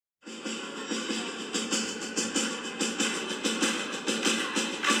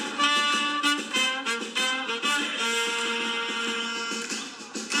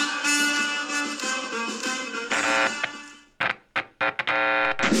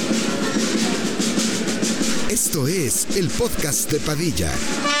Esto es el podcast de Padilla,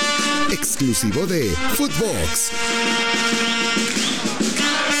 exclusivo de Footbox.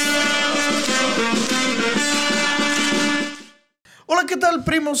 Hola, ¿qué tal,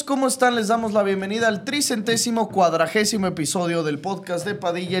 primos? ¿Cómo están? Les damos la bienvenida al 340º episodio del podcast de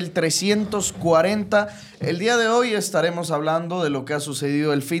Padilla, el 340. El día de hoy estaremos hablando de lo que ha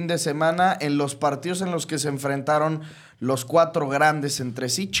sucedido el fin de semana en los partidos en los que se enfrentaron los cuatro grandes entre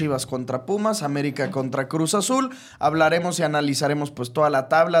sí, Chivas contra Pumas, América contra Cruz Azul. Hablaremos y analizaremos pues toda la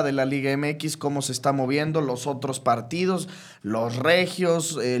tabla de la Liga MX, cómo se está moviendo, los otros partidos, los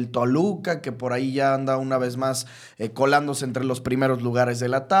regios, el Toluca, que por ahí ya anda una vez más colándose entre los primeros lugares de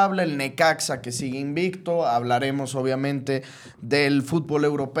la tabla, el Necaxa, que sigue invicto. Hablaremos obviamente del fútbol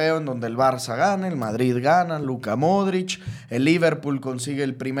europeo, en donde el Barça gana, el Madrid gana, Luka Modric, el Liverpool consigue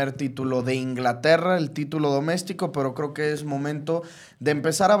el primer título de Inglaterra, el título doméstico, pero creo que es momento de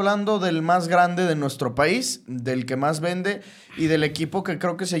empezar hablando del más grande de nuestro país, del que más vende y del equipo que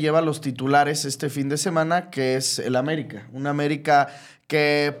creo que se lleva los titulares este fin de semana, que es el América. Un América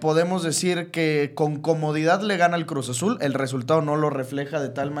que podemos decir que con comodidad le gana al Cruz Azul. El resultado no lo refleja de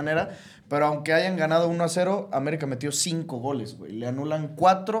tal manera, pero aunque hayan ganado 1-0, América metió 5 goles, güey. Le anulan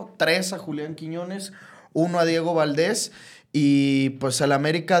 4, 3 a Julián Quiñones, 1 a Diego Valdés, y pues el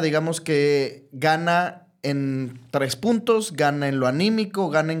América, digamos que gana en 3 puntos, gana en lo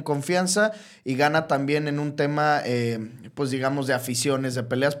anímico, gana en confianza y gana también en un tema, pues digamos, de aficiones, de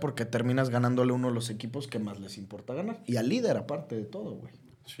peleas, porque terminas ganándole uno de los equipos que más les importa ganar. Y al líder, aparte de todo, güey.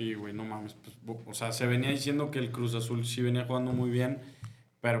 Sí, güey, no mames. Pues, o sea, se venía diciendo que el Cruz Azul sí venía jugando muy bien,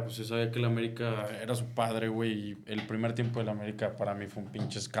 pero pues se sabía que el América era su padre, güey. Y el primer tiempo del América para mí fue un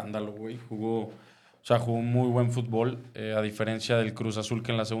pinche escándalo, güey. Jugó muy buen fútbol, a diferencia del Cruz Azul,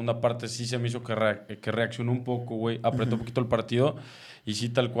 que en la segunda parte sí se me hizo que reaccionó un poco, güey, apretó un poquito el partido, y sí,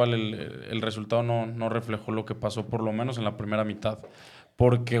 tal cual, el resultado no reflejó lo que pasó, por lo menos en la primera mitad.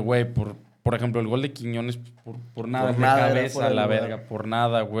 Porque, güey, por ejemplo, el gol de Quiñones, por nada, de cabeza a la verga, por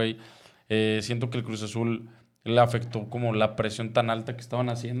nada, güey. Siento que el Cruz Azul le afectó como la presión tan alta que estaban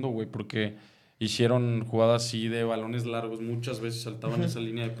haciendo, güey, porque hicieron jugadas así de balones largos, muchas veces saltaban esa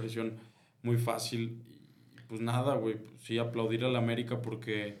línea de presión muy fácil. Y pues nada, güey, pues sí, aplaudir al América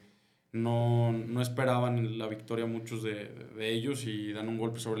porque no esperaban la victoria muchos de ellos, y dan un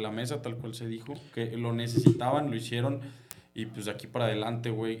golpe sobre la mesa, tal cual se dijo, que lo necesitaban, lo hicieron, y pues de aquí para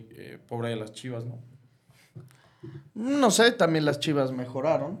adelante, güey, pobre de las Chivas, ¿no? No sé, también las Chivas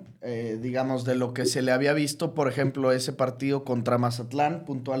mejoraron, digamos, de lo que se le había visto, por ejemplo, ese partido contra Mazatlán,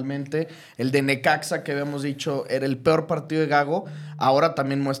 puntualmente, el de Necaxa, que habíamos dicho era el peor partido de Gago. Ahora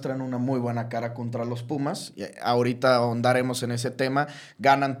también muestran una muy buena cara contra los Pumas, y ahorita ahondaremos en ese tema.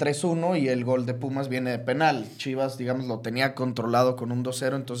 Ganan 3-1 y el gol de Pumas viene de penal. Chivas, digamos, lo tenía controlado con un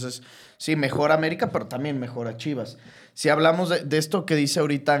 2-0, entonces sí, mejora América, pero también mejora Chivas. Si hablamos de esto que dice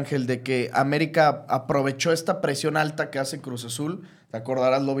ahorita Ángel, de que América aprovechó esta presión alta que hace Cruz Azul, te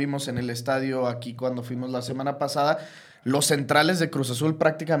acordarás, lo vimos en el estadio aquí cuando fuimos la semana pasada, los centrales de Cruz Azul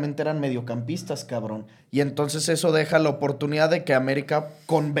prácticamente eran mediocampistas, cabrón. Y entonces eso deja la oportunidad de que América,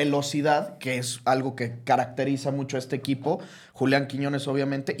 con velocidad, que es algo que caracteriza mucho a este equipo, Julián Quiñones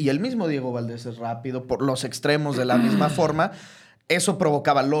obviamente, y el mismo Diego Valdés es rápido, por los extremos de la misma forma. Eso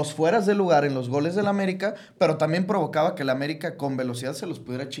provocaba los fueras de lugar en los goles del América, pero también provocaba que el América con velocidad se los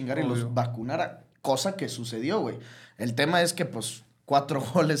pudiera chingar y los vacunara, cosa que sucedió, güey. El tema es que, pues, 4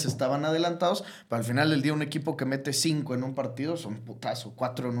 goles estaban adelantados, pero al final del día un equipo que mete 5 en un partido son putazo,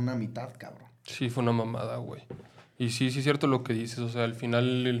 4 en una mitad, cabrón. Sí, fue una mamada, güey. Y sí es cierto lo que dices, o sea, al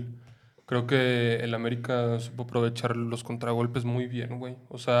final creo que el América supo aprovechar los contragolpes muy bien, güey.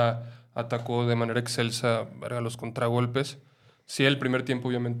 O sea, atacó de manera excelsa, verga, los contragolpes. Sí, el primer tiempo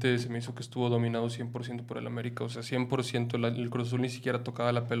obviamente se me hizo que estuvo dominado 100% por el América. O sea, 100% el Cruz Azul ni siquiera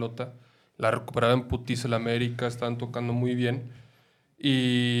tocaba la pelota. La recuperaba en putiza el América, estaban tocando muy bien.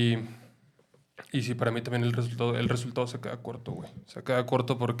 Y sí, para mí también el resultado se queda corto, güey. Se queda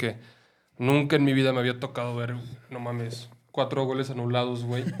corto porque nunca en mi vida me había tocado ver, no mames, 4 goles anulados,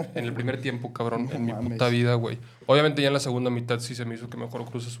 güey. En el primer tiempo, cabrón, no en mi puta vida, güey. Obviamente ya en la segunda mitad sí se me hizo que mejoró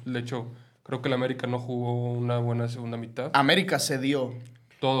Cruz Azul. De hecho, creo que el América no jugó una buena segunda mitad. América cedió.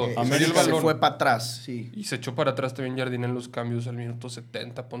 Todo. América se fue para atrás, sí. Y se echó para atrás también Jardín en los cambios al minuto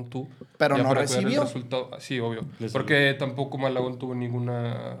 70, pon tú. Pero ya no recibió. Sí, obvio. Porque tampoco Malagón tuvo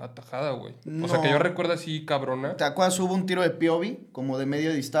ninguna atajada, güey. No. O sea, que yo recuerdo así, cabrona. ¿Te acuerdas? Hubo un tiro de Piovi, como de media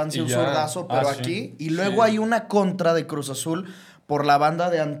distancia, un zurdazo, pero aquí. Sí. Y luego hay una contra de Cruz Azul por la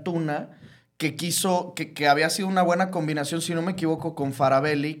banda de Antuna, que había sido una buena combinación, si no me equivoco, con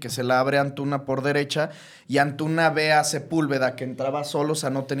Farabelli, que se la abre a Antuna por derecha, y Antuna ve a Sepúlveda, que entraba solo, o sea,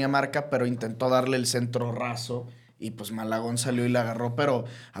 no tenía marca, pero intentó darle el centro raso, y pues Malagón salió y la agarró, pero,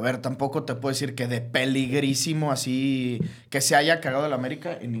 a ver, tampoco te puedo decir que de peligrísimo así, que se haya cagado el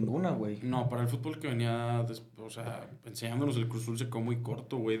América en ninguna, güey. No, para el fútbol que venía, enseñándonos el Cruz Azul se quedó muy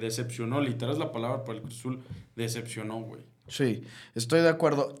corto, güey. Decepcionó, literal es la palabra para el Cruz Azul, decepcionó, güey. Sí, estoy de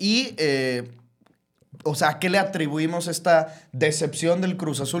acuerdo. Y, o sea, ¿a qué le atribuimos esta decepción del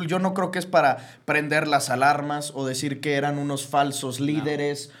Cruz Azul? Yo no creo que es para prender las alarmas o decir que eran unos falsos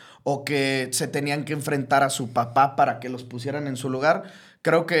líderes o que se tenían que enfrentar a su papá para que los pusieran en su lugar.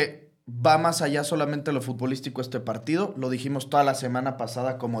 Creo que va más allá solamente lo futbolístico este partido. Lo dijimos toda la semana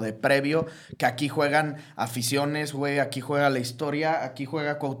pasada como de previo, que aquí juegan aficiones, güey, aquí juega la historia, aquí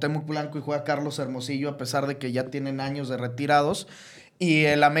juega Cuauhtémoc Blanco y juega Carlos Hermosillo, a pesar de que ya tienen años de retirados. Y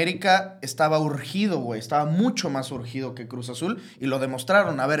el América estaba urgido, güey, estaba mucho más urgido que Cruz Azul y lo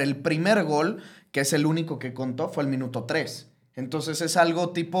demostraron. A ver, el primer gol, que es el único que contó, fue el minuto 3. Entonces es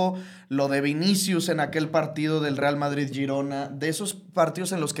algo tipo lo de Vinicius en aquel partido del Real Madrid-Girona, de esos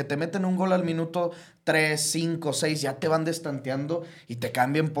partidos en los que te meten un gol al minuto 3, 5, 6, ya te van destanteando y te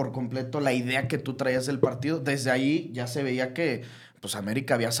cambian por completo la idea que tú traías del partido. Desde ahí ya se veía que pues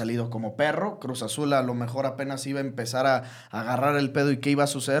América había salido como perro, Cruz Azul a lo mejor apenas iba a empezar a agarrar el pedo y qué iba a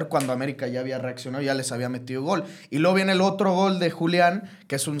suceder cuando América ya había reaccionado, ya les había metido gol. Y luego viene el otro gol de Julián,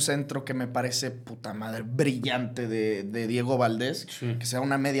 que es un centro que me parece, puta madre, brillante de Diego Valdés, Sí. que sea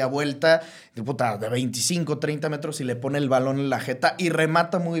una media vuelta de 25, 30 metros y le pone el balón en la jeta y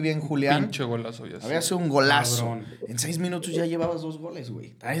remata muy bien Julián. Pinche golazo ya. Había sido un golazo. Cabrón. En 6 minutos ya llevabas 2 goles,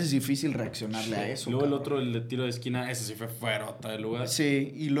 güey. Es difícil reaccionarle a eso. Luego el cabrón. otro, el de tiro de esquina, ese sí fue fuerota del lugar.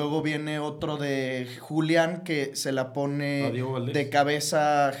 Sí, y luego viene otro de Julián que se la A pone Diego Valdés. de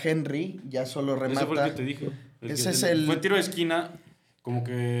cabeza Henry, ya solo remata. Ese fue el que te dije. Ese es el- Fue tiro de esquina, como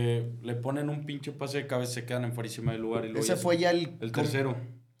que le ponen un pinche pase de cabeza, se quedan en fuerísima del lugar. Y luego Ese fue ya el tercero.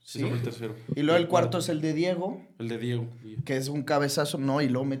 Sí. Ese fue el tercero. Y luego el cuarto es el de Diego, El de Diego. que es un cabezazo, no, y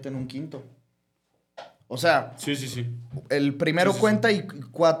luego meten un quinto. O sea, Sí. el primero Sí. cuenta y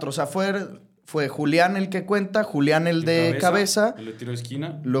 4, o sea, fue Julián el que cuenta, Julián el de cabeza, El de tiro de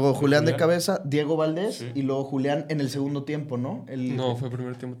esquina. luego Julián de cabeza, Diego Valdés Sí. y luego Julián en el segundo tiempo, ¿no? No, fue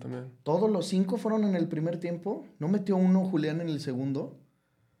primer tiempo también. ¿Todos los 5 fueron en el primer tiempo? ¿No metió uno Julián en el segundo?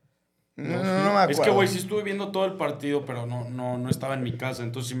 No me acuerdo. Es que, güey, sí estuve viendo todo el partido, pero no estaba en mi casa,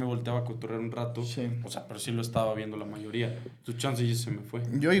 entonces sí me volteaba a cotorrear un rato. Sí. O sea, pero sí lo estaba viendo la mayoría. Tu chance ya se me fue.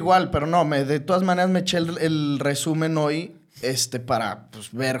 Yo igual, pero no, de todas maneras me eché el resumen hoy para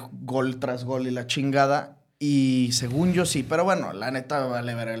pues, ver gol tras gol y la chingada. Y según yo sí, pero bueno, la neta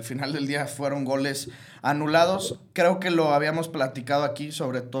vale ver. Al final del día fueron goles anulados. Creo que lo habíamos platicado aquí,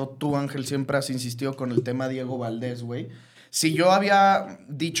 sobre todo tú, Ángel, siempre has insistido con el tema Diego Valdés, güey. Si yo había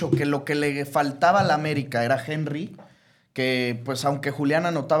dicho que lo que le faltaba a la América era Henry, que pues aunque Julián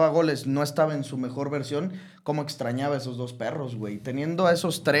anotaba goles, no estaba en su mejor versión, cómo extrañaba a esos dos perros, güey. Teniendo a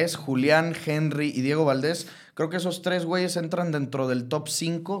esos tres, Julián, Henry y Diego Valdés, creo que esos tres güeyes entran dentro del top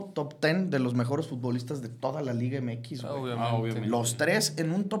 5, top 10 de los mejores futbolistas de toda la Liga MX, güey. Obviamente. Los tres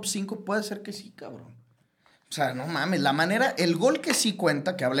en un top 5 puede ser que sí, cabrón. O sea, no mames, la manera, el gol que sí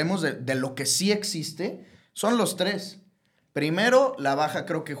cuenta, que hablemos de lo que sí existe, son los tres. Primero, la baja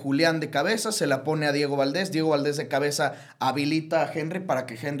creo que Julián de cabeza, se la pone a Diego Valdés. Diego Valdés de cabeza habilita a Henry para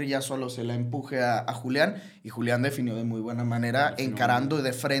que Henry ya solo se la empuje a Julián. Y Julián definió de muy buena manera, encarando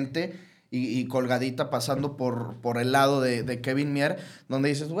de frente y colgadita, pasando por el lado de Kevin Mier, donde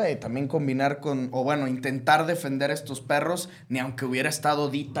dices, güey, también combinar intentar defender a estos perros, ni aunque hubiera estado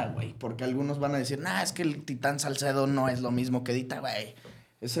Dita, güey. Porque algunos van a decir, nah, es que el Titán Salcedo no es lo mismo que Dita, güey.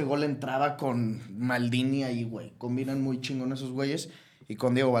 Ese gol entraba con Maldini ahí, güey. Combinan muy chingón esos güeyes. Y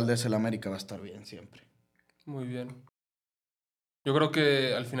con Diego Valdés el América va a estar bien siempre. Muy bien. Yo creo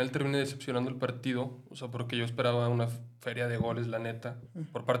que al final terminé decepcionando el partido. O sea, porque yo esperaba una feria de goles, la neta.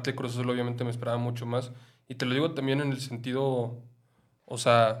 Por parte de Cruz Azul, obviamente, me esperaba mucho más. Y te lo digo también en el sentido... O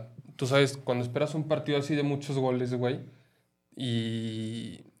sea, tú sabes, cuando esperas un partido así de muchos goles, güey,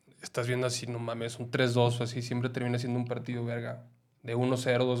 y estás viendo así, no mames, un 3-2 o así, siempre termina siendo un partido, verga, de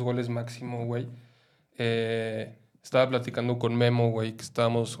 1-0, 2 goles máximo, güey. Estaba platicando con Memo, güey, que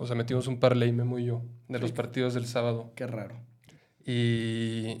metimos un parlay, Memo y yo, de los partidos del sábado. Qué raro.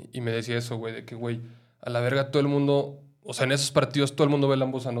 Y me decía eso, güey, de que, güey, a la verga todo el mundo O sea, en esos partidos todo el mundo ve el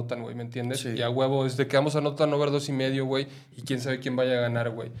ambos anotan, güey, ¿me entiendes? Sí. Y a huevo, desde que ambos anotan, over 2.5, güey, y quién sabe quién vaya a ganar,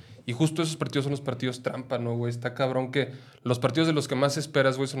 güey. Y justo esos partidos son los partidos trampa, ¿no, güey? Está cabrón que los partidos de los que más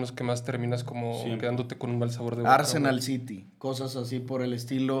esperas, güey, son los que más terminas como quedándote con un mal sabor de boca. Arsenal güey. City, cosas así por el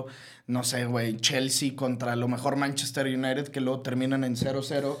estilo, no sé, güey, Chelsea contra a lo mejor Manchester United, que luego terminan en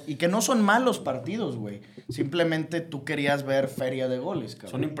 0-0 y que no son malos partidos, güey. Simplemente tú querías ver feria de goles,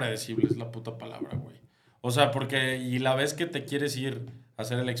 cabrón. Son impredecibles, la puta palabra, güey. O sea, porque y la vez que te quieres ir a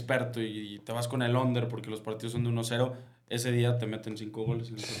ser el experto y te vas con el under porque los partidos son de 1-0, ese día te meten 5 goles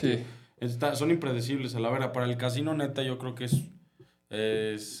en el partido. Sí. Son impredecibles, a la vera. Para el casino, neta, yo creo que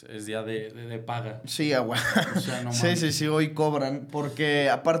es día de paga. Sí, agua. O sea, no mames. Sí, hoy cobran. Porque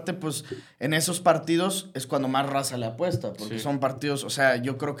aparte, pues, en esos partidos es cuando más raza le apuesta. Porque son partidos, o sea,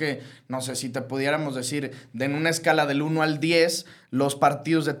 yo creo que, no sé, si te pudiéramos decir, en una escala del 1 al 10, los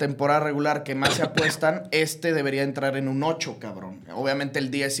partidos de temporada regular que más se apuestan, debería entrar en un 8, cabrón. Obviamente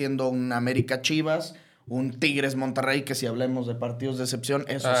el 10 siendo un América Chivas, un Tigres Monterrey, que si hablemos de partidos de decepción,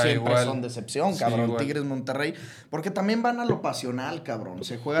 esos siempre igual. son decepción, cabrón. Igual. Tigres Monterrey, porque también van a lo pasional, cabrón.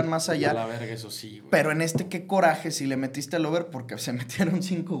 Se juegan más allá. A la verga, eso sí, güey. Pero en qué coraje si le metiste al over, porque se metieron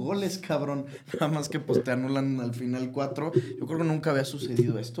 5 goles, cabrón. Nada más que pues te anulan al final 4. Yo creo que nunca había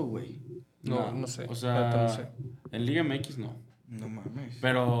sucedido esto, güey. No sé. O sea, no sé. en Liga MX no. No mames.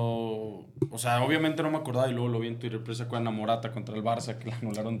 Pero, o sea, obviamente no me acordaba y luego lo vi en Twitter, pero se acuerdan a Morata contra el Barça, que le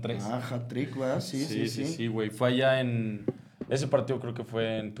anularon 3. Ah, hat-trick, ¿verdad? Sí, güey. Fue allá en... Ese partido creo que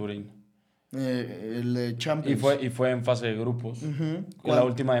fue en Turín. El Champions. Y fue en fase de grupos. Ujú. La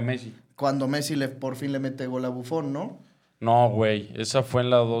última de Messi. Cuando Messi por fin le mete gol a Buffon, ¿no? No, güey. Esa fue en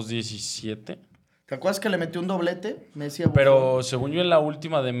la 2-17. ¿Te acuerdas que le metió un doblete Messi a Buffon? Pero según yo en la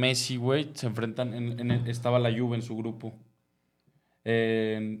última de Messi, güey, se enfrentan... estaba la Juve en su grupo.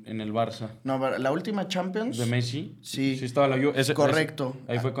 En el Barça. No, la última Champions. ¿De Messi? Sí. Sí estaba la Juve. Correcto.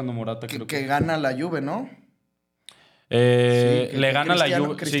 Ahí fue cuando Morata creo que gana la Juve, ¿no? Le gana la Cristiano,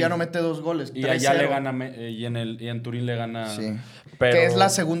 Juve. Cristiano mete 2 goles. Y allá 3-0. le gana, y en Turín le gana. Sí. Pero... Que es la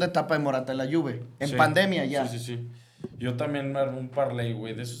segunda etapa de Morata en la Juve. En pandemia ya. Sí. Yo también me armé un parlay,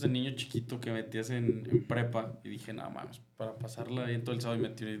 güey, de esos de niño chiquito que metías en prepa. Y dije, nada más, para pasarla bien todo el sábado y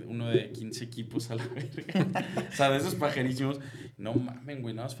metí uno de 15 equipos a la verga. O sea, de esos pajerísimos. No mamen,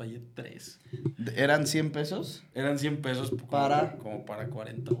 güey, nada más fallé 3. ¿Eran 100 pesos? Eran 100 pesos como para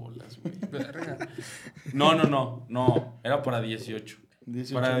 40 bolas, güey. Verga. No. Era para 18.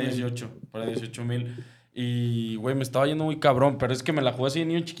 Para 18,000. Y, güey, me estaba yendo muy cabrón. Pero es que me la jugué así de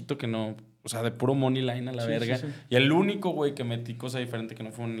niño chiquito que no... O sea, de puro money line a la verga. Sí. Y el único, güey, que metí cosa diferente que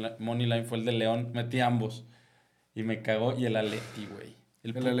no fue money line fue el de León. Metí ambos. Y me cagó. Y el Atleti, güey.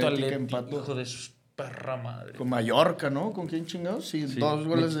 El puto Atleti que Atleti, empató. hijo de su perra madre. Con Mallorca, ¿no? ¿Con quién chingados? Sí, 2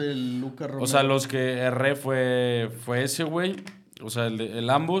 goles de Lucas Romero. O sea, los que erré fue ese, güey. O sea, el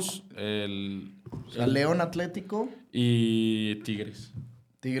ambos. O sea, León Atlético. Y Tigres.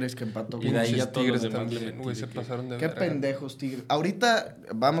 Tigres que empató. Y de ahí ya todos los Tigres demás también, güey, se pasaron de Qué verga. pendejos Tigres. Ahorita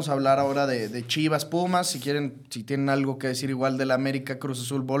vamos a hablar ahora de Chivas, Pumas. Si tienen algo que decir igual de la América, Cruz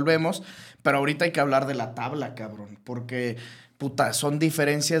Azul, volvemos. Pero ahorita hay que hablar de la tabla, cabrón. Porque, puta, son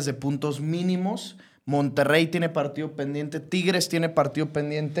diferencias de puntos mínimos. Monterrey tiene partido pendiente, Tigres tiene partido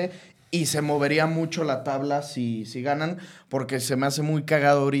pendiente. Y se movería mucho la tabla si ganan, porque se me hace muy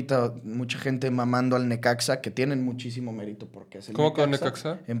cagado ahorita mucha gente mamando al Necaxa, que tienen muchísimo mérito porque es el ¿Cómo quedó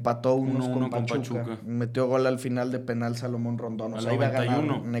Necaxa? Empató 1-1 1-1 con Pachuca. Metió gol al final de penal Salomón Rondón. O sea, iba a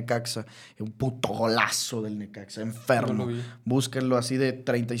ganar Necaxa. Un puto golazo del Necaxa, enfermo. No lo vi. Búsquenlo así de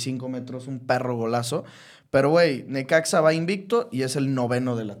 35 metros, un perro golazo. Pero, güey, Necaxa va invicto y es el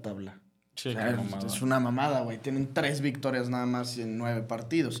 9º de la tabla. Sí, O sea, es una mamada, güey. Tienen 3 victorias nada más en 9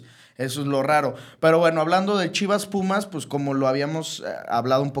 partidos. Eso es lo raro. Pero bueno, hablando de Chivas Pumas, pues como lo habíamos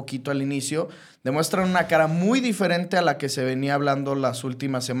hablado un poquito al inicio, demuestran una cara muy diferente a la que se venía hablando las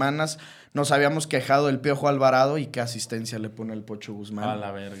últimas semanas. Nos habíamos quejado del Piojo Alvarado y qué asistencia le pone el Pocho Guzmán. A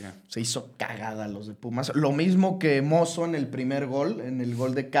la verga. Se hizo cagada los de Pumas. Lo mismo que Mozo en el primer gol, en el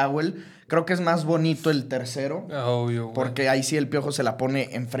gol de Cowell. Creo que es más bonito el tercero. Obvio, güey. Porque ahí sí el Piojo se la pone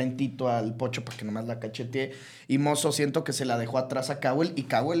enfrentito al Pocho para que nomás la cachetee. Y Mozo siento que se la dejó atrás a Cowell. Y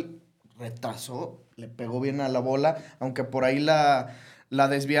Cowell retrasó, le pegó bien a la bola. Aunque por ahí la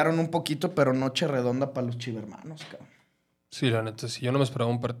desviaron un poquito, pero noche redonda para los chivermanos, cabrón. Sí, la neta, sí. Yo no me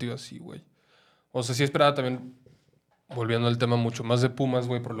esperaba un partido así, güey. O sea, sí esperaba también, volviendo al tema mucho más de Pumas,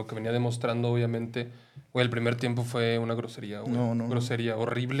 güey, por lo que venía demostrando, obviamente. Güey, el primer tiempo fue una grosería, güey. No. Grosería.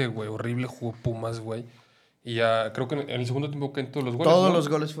 Horrible, güey. Horrible jugó Pumas, güey. Y ya, creo que en el segundo tiempo caen todos los goles, Todos ¿no? los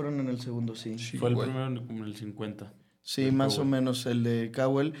goles fueron en el segundo, sí. Fue el güey. primero como en el 50. Sí, de más Cowell. o menos el de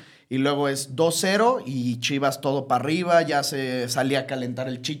Cowell. Y luego es 2-0 y Chivas todo para arriba. Ya se salía a calentar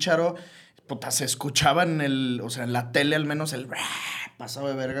el Chícharo. Puta, se escuchaba o sea, en la tele al menos el pasado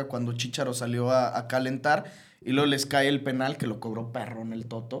de verga cuando Chícharo salió a calentar. Y luego les cae el penal que lo cobró perrón el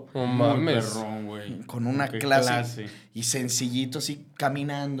Toto. No Muy mames. perrón, güey. Con una Qué clase. Y sencillito, así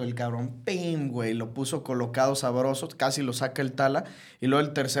caminando el cabrón. ¡Pim, güey! Lo puso colocado sabroso. Casi lo saca el Tala. Y luego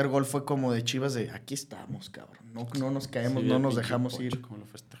el tercer gol fue como de Chivas de aquí estamos, cabrón. No nos caemos, Sí, no el nos pinche dejamos Pocho, ir. Cómo lo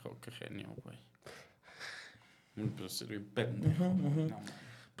festejó, qué genio, güey. Pero se ve pendejo. No, mames.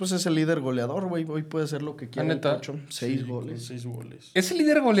 Pues es el líder goleador, güey. Hoy puede hacer lo que quiera. ¿Ah, el neta? Pocho. 6 Sí, goles. con 6 goles. Es el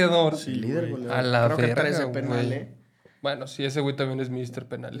líder goleador. Sí, líder güey. goleador. A la Creo que verga, 13 penales. güey. Bueno, sí, ese güey también es Mr.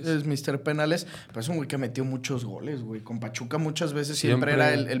 Penales. Es Mr. Penales, pero es un güey que metió muchos goles, güey. Con Pachuca muchas veces siempre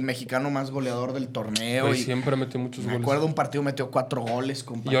Siempre. era el mexicano más goleador del torneo. Güey, Y siempre metió muchos me goles. acuerdo un partido metió 4 goles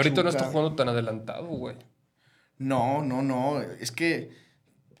con Pachuca. Y ahorita no está jugando tan adelantado, güey. No. Es que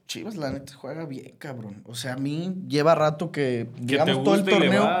Chivas, la neta, juega bien, cabrón. O sea, a mí lleva rato que digamos, te todo el gusta y le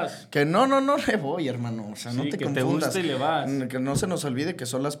torneo. vas. Que no le voy, hermano. O sea, no Sí, te que confundas. te gusta y le vas. Que no se nos olvide que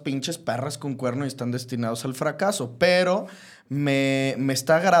son las pinches perras con cuerno y están destinados al fracaso. Pero me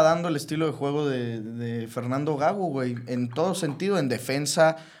está agradando el estilo de juego de Fernando Gago, güey. En todo sentido, en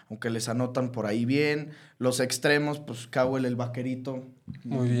defensa, aunque les anotan por ahí bien. Los extremos, pues Cowell, el vaquerito.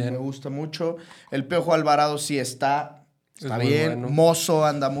 Muy bien. Me gusta mucho. El Piojo Alvarado sí está muy bien. bueno. Mozo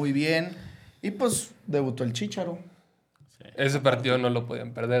anda muy bien. Y pues debutó el Chícharo. Ese partido no lo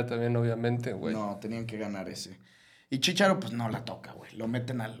podían perder también, obviamente, güey. No, tenían que ganar ese. Y Chícharo, pues no la toca, güey. Lo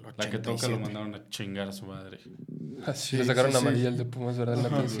meten al 87. La que toca lo mandaron a chingar a su madre. Así Sí, le sacaron sí, amarilla sí. el de Pumas, ¿verdad? En la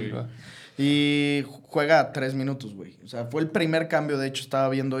Ajá, ofensiva. Y juega 3 minutos, güey. O sea, fue el primer cambio. De hecho, estaba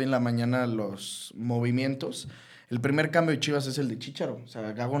viendo hoy en la mañana los movimientos. El primer cambio de Chivas es el de Chícharo. O sea,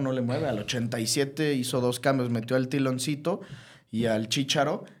 Gago no le mueve. Al 87 hizo 2 cambios. Metió al Tiloncito y al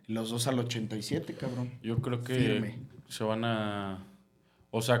Chícharo. Y los dos al 87, cabrón. Yo creo que Firme. se van a...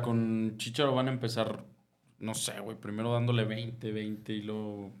 O sea, con Chicharo van a empezar, no sé, güey, primero dándole 20 y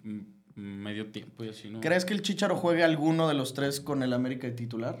luego medio tiempo y así, ¿no? ¿Crees que el Chícharo juegue alguno de los 3 con el América de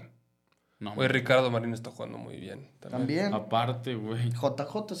titular? No, Güey, Ricardo Marín está jugando muy bien. También. aparte, güey.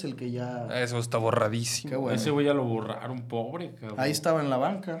 JJ es el que ya... Eso está borradísimo. Qué bueno. Ese güey ya lo borraron, pobre, cabrón. Ahí estaba en la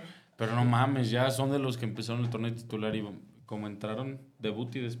banca. Pero no mames, ya son de los que empezaron el torneo titular y como entraron,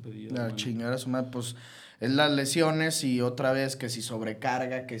 debut y despedida. La güey. chingada su madre, pues es las lesiones y otra vez que si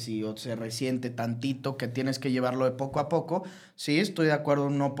sobrecarga, que si se resiente tantito, que tienes que llevarlo de poco a poco. Sí, estoy de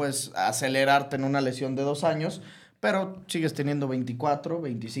acuerdo, no puedes acelerarte en una lesión de 2 años, pero sigues teniendo 24,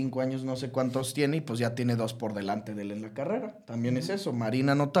 25 años, no sé cuántos tiene, y pues ya tiene 2 por delante de él en la carrera. También es eso,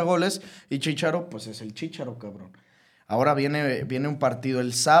 Marina anota goles y Chícharo, pues es el Chícharo, cabrón. Ahora viene un partido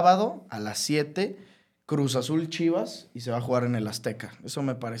el sábado a las 7, Cruz Azul Chivas, y se va a jugar en el Azteca. Eso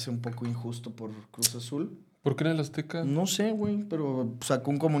me parece un poco injusto por Cruz Azul. ¿Por qué en el Azteca? No sé, güey, pero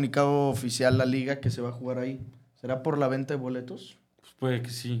sacó un comunicado oficial la liga que se va a jugar ahí. ¿Será por la venta de boletos? Pues puede que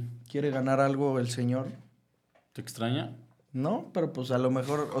sí. ¿Quiere ganar algo el señor? ¿Te extraña? No, pero pues a lo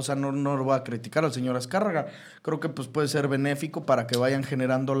mejor, o sea, no lo voy a criticar al señor Azcárraga. Creo que pues puede ser benéfico para que vayan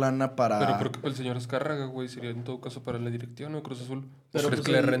generando lana para... Pero ¿por qué para el señor Azcárraga, güey? Sería en todo caso para la dirección, ¿no? Cruz Azul. Pero, ¿O crees pues,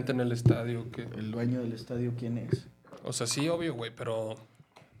 que le el- renten el estadio? ¿O qué? ¿El dueño del estadio quién es? O sea, sí, obvio, güey, pero...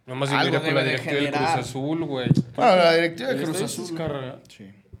 Nomás yo Algo iría con la debe de directiva del Cruz generar. Azul, güey. Bueno, la directiva de El Cruz estadio Azul. Azcárraga. Sí.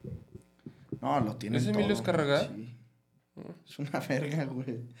 No, lo tiene ¿Es todo. Emilio Azcárraga? Sí. Es una verga, güey.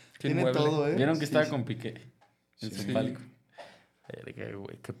 Qué Tiene inmueble. todo, ¿eh? ¿Vieron que Sí, estaba sí. con Piqué? En Sí. Cefálico. Verga,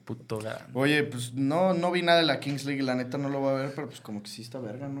 güey, qué puto gana. Oye, pues no vi nada de la Kings League, la neta no lo voy a ver, pero pues como que sí está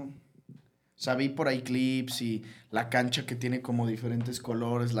verga, ¿no? O sea, vi por ahí clips y la cancha que tiene como diferentes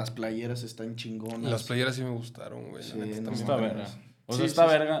colores, las playeras están chingonas. Las playeras sí me gustaron, güey. Sí, la neta, no está Está muy verga. buenas. O Sí, sea, está sí,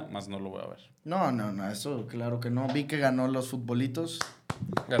 sí. verga, más no lo voy a ver. No, eso claro que no. Vi que ganó los futbolitos.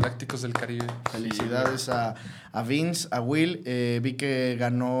 Galácticos del Caribe. Felicidades a Vince, a Will. Vi que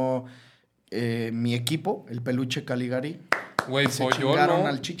ganó mi equipo, el Peluche Caligari. Güey, Se folló, chingaron ¿no?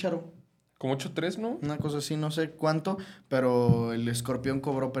 al Chícharo. Como 8-3, ¿no? Una cosa así, no sé cuánto, pero el Escorpión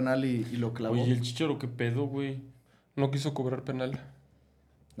cobró penal y lo clavó. Oye, el Chicharo, ¿qué pedo, güey? No quiso cobrar penal.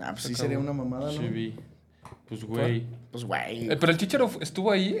 Pues sí acabó. sería una mamada, ¿no? Sí vi. Pues, güey. Pues, güey. Pero el Chicharo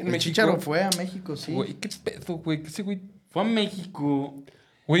estuvo ahí en El México. Chícharo fue a México, sí. Güey, qué pedo, güey. Ese güey... Fue a México.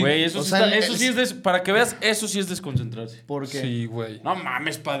 Güey, Güey, eso, o sí, sea, eso sí es para que veas, eso sí es desconcentrarse. Porque sí, güey. No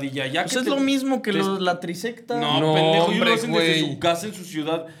mames, Padilla, ya pues que es lo mismo que te- la trisecta. No, No, pendejo, ellos hombre, lo hacen desde güey. su casa en su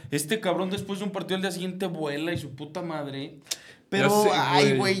ciudad. Este cabrón después de un partido al día siguiente vuela y su puta madre. Pero, sé,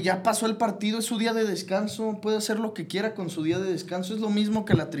 ay, güey, ya pasó el partido, es su día de descanso. Puede hacer lo que quiera con su día de descanso. Es lo mismo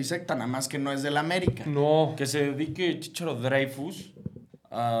que la trisecta, nada más que no es del América. No. Que se dedique Chicharo Dreyfus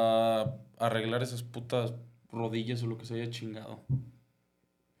a arreglar esas putas rodillas o lo que se haya chingado.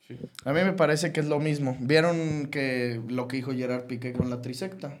 Sí. A mí me parece que es lo mismo. ¿Vieron que lo que dijo Gerard Piqué con la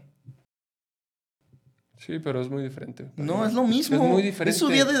trisecta? Sí, pero es muy diferente. No, es lo mismo. Es muy diferente. Es su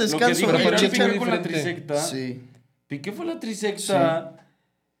día de Lo que descanso. dijo pero Gerard Pacheco Piqué muy con la diferente. trisecta. Sí. Piqué fue la trisecta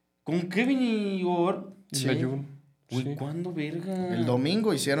con Kevin y Igor. Sí. Layún. Güey, Sí. ¿cuándo, verga? El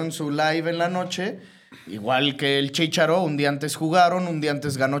domingo hicieron su live en la noche. Igual que el Chicharo, un día antes jugaron, un día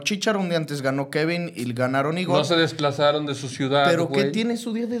antes ganó Chicharo, un día antes ganó Kevin y ganaron Igor. No se desplazaron de su ciudad, Pero güey. ¿qué tiene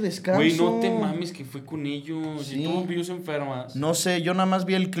su día de descanso? Güey, no te mames que fue con ellos. Sí. Y todos vivos enfermas. No sé, yo nada más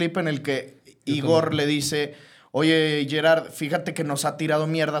vi el clip en el que Igor le dice, oye, Gerard, fíjate que nos ha tirado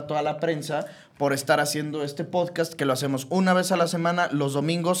mierda toda la prensa por estar haciendo este podcast, que lo hacemos una vez a la semana, los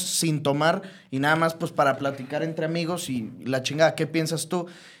domingos, sin tomar, y nada más pues para platicar entre amigos y la chingada, ¿qué piensas tú?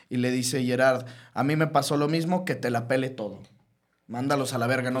 Y le dice Gerard, a mí me pasó lo mismo, que te la pele todo. Mándalos a la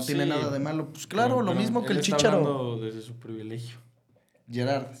verga, no Pues tiene sí. nada de malo. Pues claro, lo Pero mismo que él el está Chicharo. hablando desde su privilegio.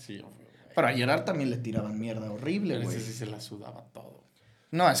 Gerard. Sí, hombre. Pero a Gerard también le tiraban mierda horrible, Pero güey. ese sí se la sudaba todo.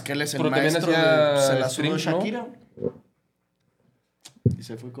 No, es que él es el Pero también maestro hacía de... Se la sudó streams, ¿no? Shakira. Y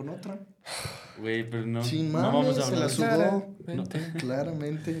se fue con otra. Güey, pero no. Sin no mame, vamos a se hablar la de sudó. Claramente.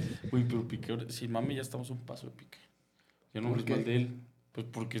 Claramente. Güey, pero Piqué, sin mami ya estamos a un paso de Piqué. Yo no ¿Por hablo qué? mal de él. Pues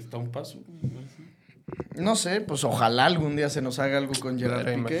porque está a un paso. No sé, pues ojalá algún día se nos haga algo con Gerard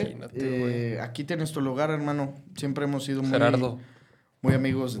Pero Piqué. imagínate, güey. Aquí tienes tu lugar, hermano. Siempre hemos sido muy, Gerardo. muy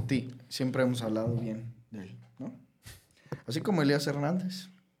amigos de ti. Siempre hemos hablado bien de él, ¿no? Así como Elías Hernández,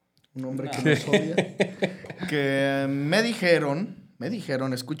 un hombre que nos odia. Que me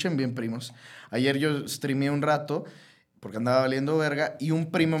dijeron, escuchen bien, primos. Ayer yo streameé un rato porque andaba valiendo verga y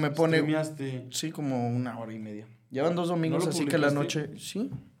un primo me pone... ¿Streameaste? Sí, como 1 hora y media. Llevan 2 domingos, ¿No lo así que en la publicaste? noche... Sí.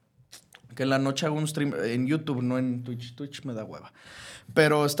 Que en la noche hago un stream en YouTube, no en Twitch. Twitch me da hueva.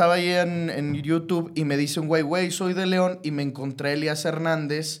 Pero estaba ahí en YouTube y me dice un güey, soy de León y me encontré a Elías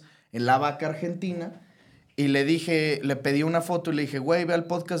Hernández en la Vaca Argentina y le dije, le pedí una foto y le dije, güey, ve al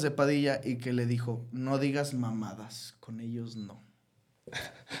podcast de Padilla y que le dijo, no digas mamadas, con ellos no.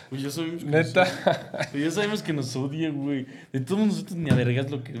 Pues ya sabemos que Neta. Pues ya sabemos que nos odia, güey. De todos nosotros ni a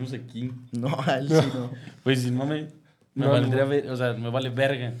vergas lo queremos aquí. No, a él sí no. Pues sin mame, me No, valdría no. o sea, me vale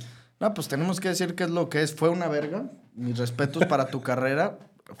verga. No, pues tenemos que decir qué es lo que es. Fue una verga. Mis respetos para tu carrera.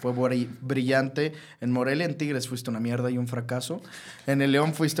 Fue brillante. En Morelia, en Tigres, fuiste una mierda y un fracaso. En el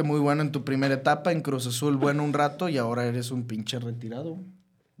León fuiste muy bueno en tu primera etapa. En Cruz Azul, bueno un rato. Y ahora eres un pinche retirado.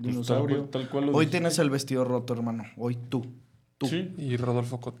 Pues Dinosaurio. tal cual lo Hoy dijiste. tienes el vestido roto, hermano. Hoy tú. Sí. Y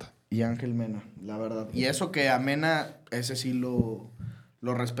Rodolfo Cota. Y Ángel Mena, la verdad. Y eso que a Mena, ese sí lo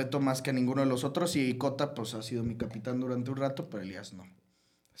respeto más que a ninguno de los otros. Y Cota, pues ha sido mi capitán durante un rato, pero Elías no.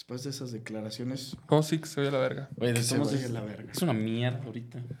 Después de esas declaraciones, No, sí, que se oye la verga. Güey, que se estamos vaya la verga. es una mierda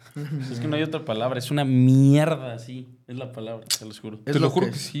ahorita. Es que no hay otra palabra. Es una mierda, sí. Es la palabra, te lo juro. Es Te lo lo juro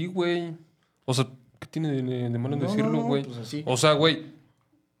que que es. sí, güey. O sea, ¿qué tiene de malo en No, decirlo, no, güey? pues así. O sea, güey.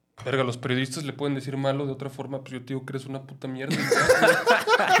 Verga, los periodistas le pueden decir malo de otra forma, pues yo te digo que eres una puta mierda.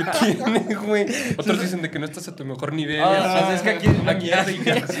 ¿Qué tiene, güey? Otros dicen de que no estás a tu mejor nivel. Es que aquí es una mierda. y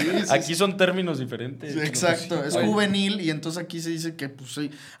ya. Aquí son términos diferentes. Sí, exacto, es Oye. juvenil y entonces aquí se dice que, pues sí,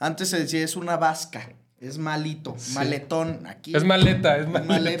 antes se decía es una vasca, es malito, maletón, aquí. Es maleta, es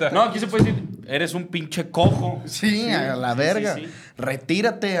maleta. maleta. No, aquí se puede decir, eres un pinche cojo. Sí, a la verga. sí.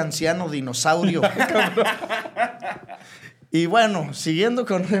 Retírate, anciano dinosaurio. Y bueno, siguiendo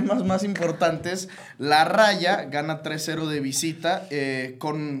con temas más importantes, la Raya gana 3-0 de visita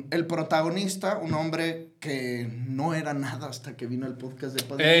con el protagonista, un hombre que no era nada hasta que vino al podcast de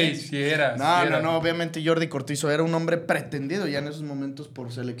Padilla. Ey, si era. No, sí era. no, obviamente Jordi Cortizo era un hombre pretendido ya en esos momentos por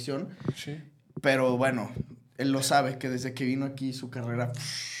selección, Sí. pero bueno, él lo sabe que desde que vino aquí su carrera...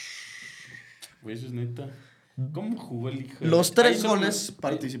 Güey, eso es neta. ¿Cómo jugó el hijo? Los Ahí 3 solo goles me-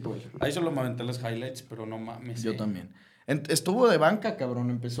 participó él. Ahí solo me aventé los highlights, pero no mames. Yo también. Estuvo de banca, cabrón.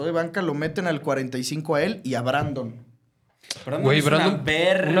 Empezó de banca, lo meten al 45 a él y a Brandon. Brandon Güey, es una Brandon,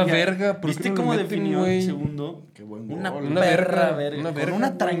 verga. una verga, ¿por qué ¿Viste no lo cómo meten, definió güey? el segundo? Qué buen Una gol. Una perra, verga, verga. una Con verga, una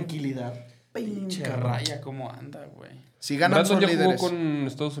güey. tranquilidad. Pinche raya, ¿cómo anda, güey? Si ganan Brandon son ya líderes. jugó con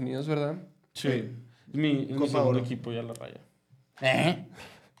Estados Unidos, ¿verdad? Sí. Es mi Copa segundo Oro. equipo ya la raya.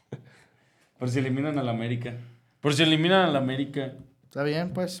 Por si eliminan al América. Por si eliminan al América. Está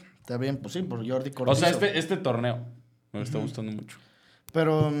bien, pues. Está bien, pues sí, por Jordi Cortizo. O sea, este torneo me está gustando mucho.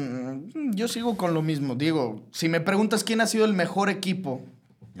 Pero yo sigo con lo mismo. Digo, si me preguntas quién ha sido el mejor equipo...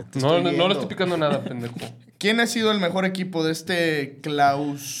 ya te No, estoy no, no le viendo. estoy picando nada, pendejo. ¿Quién ha sido el mejor equipo de este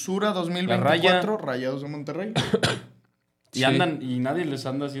clausura 2024? Rayados de Monterrey. Y andan, y nadie les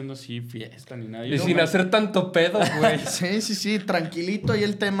anda haciendo así fiesta, ni nadie. Y sin hacer tanto pedo, güey. Sí, tranquilito ahí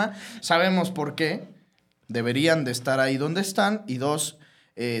el tema. Sabemos por qué. Deberían de estar ahí donde están. Y dos,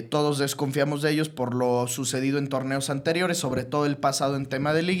 todos desconfiamos de ellos por lo sucedido en torneos anteriores, sobre todo el pasado en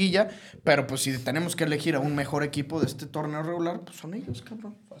tema de liguilla. Pero pues si tenemos que elegir a un mejor equipo de este torneo regular, pues son ellos,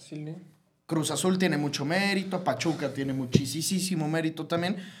 cabrón. Fácil, ¿eh? Cruz Azul tiene mucho mérito, Pachuca tiene muchísimo mérito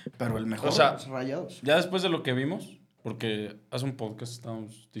también, pero el mejor es Rayados. Ya después de lo que vimos, porque hace un podcast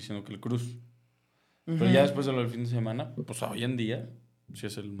estábamos diciendo que el Cruz, pero ya después de lo del fin de semana, pues hoy en día sí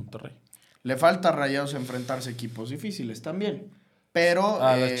es el Monterrey. Le falta a Rayados enfrentarse a equipos difíciles también, pero...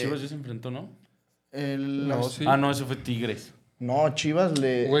 las Chivas ya se enfrentó, ¿no? Sí. Ah, no, eso fue Tigres. No, Chivas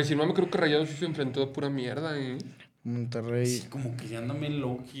le... Güey, si no me creo que Rayados sí se enfrentó a pura mierda, ¿eh? Monterrey... Sí, como que ya andan bien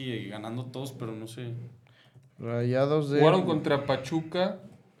low-key, ganando todos, pero no sé. Rayados de... Jugaron contra Pachuca,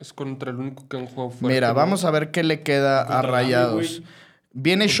 es contra el único que han jugado fuerte. Mira, vamos a ver qué le queda a Rayados.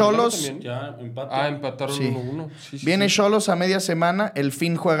 Viene Xolos... Ya, empate. Empataron 1-1. Sí, Viene Xolos a media semana, el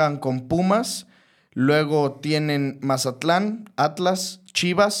fin juegan con Pumas, luego tienen Mazatlán, Atlas,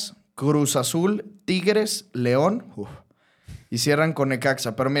 Chivas, Cruz Azul, Tigres, León, y cierran con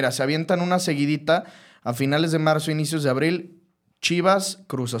Necaxa. Pero mira, se avientan una seguidita a finales de marzo, inicios de abril, Chivas,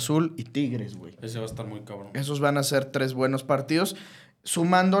 Cruz Azul y Tigres, güey. Ese va a estar muy cabrón. Esos van a ser 3 buenos partidos.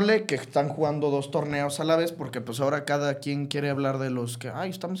 Sumándole que están jugando 2 torneos a la vez, porque pues ahora cada quien quiere hablar de los que,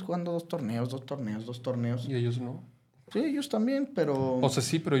 estamos jugando 2 torneos. Y ellos no. Sí, ellos también, pero... O sea,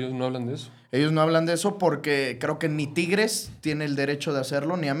 sí, pero ellos no hablan de eso. Ellos no hablan de eso porque creo que ni Tigres tiene el derecho de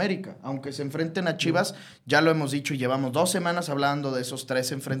hacerlo, ni América. Aunque se enfrenten a Chivas, ya lo hemos dicho, llevamos 2 semanas hablando de esos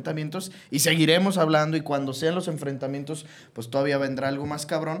 3 enfrentamientos y seguiremos hablando, y cuando sean los enfrentamientos, pues todavía vendrá algo más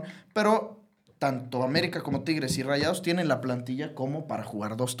cabrón, pero... Tanto América como Tigres y Rayados tienen la plantilla como para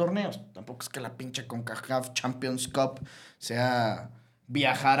jugar 2 torneos. Tampoco es que la pinche CONCACAF Champions Cup sea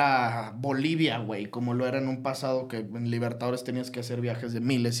viajar a Bolivia, güey, como lo era en un pasado que en Libertadores tenías que hacer viajes de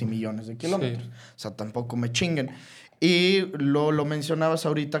miles y millones de kilómetros. Sí. O sea, tampoco me chinguen. Y lo mencionabas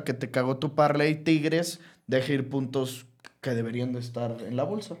ahorita que te cagó tu parlay. Tigres deja ir puntos que deberían de estar en la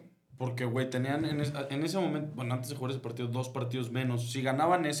bolsa. Porque, güey, tenían en ese momento, bueno, antes de jugar ese partido, 2 partidos menos. Si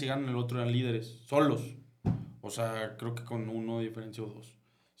ganaban ese y ganan el otro, eran líderes, solos. O sea, creo que con 1 de diferencia o 2.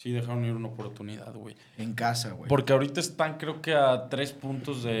 Sí, dejaron ir una oportunidad, güey. En casa, güey. Porque ahorita están, creo que a 3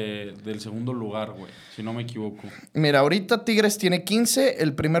 puntos del segundo lugar, güey. Si no me equivoco. Mira, ahorita Tigres tiene 15,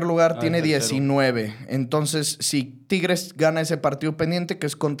 el primer lugar tiene 19. Entonces, si Tigres gana ese partido pendiente, que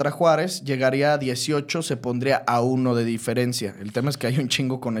es contra Juárez, llegaría a 18, se pondría a 1 de diferencia. El tema es que hay un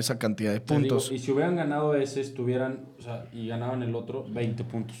chingo con esa cantidad de puntos. Digo, y si hubieran ganado ese, y ganaban el otro, 20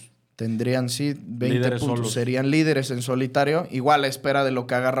 puntos. Tendrían, sí, 20 líderes puntos. solos. Serían líderes en solitario. Igual a espera de lo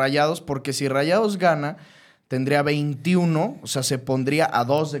que haga Rayados, porque si Rayados gana, tendría 21, o sea, se pondría a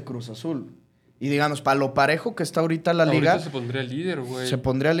 2 de Cruz Azul. Y digamos, para lo parejo que está ahorita la liga... Ahorita se pondría líder, güey. Se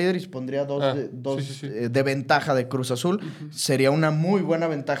pondría líder y se pondría 2 de ventaja de Cruz Azul. Sería una muy buena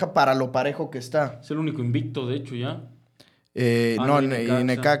ventaja para lo parejo que está. Es el único invicto, de hecho, ya. Y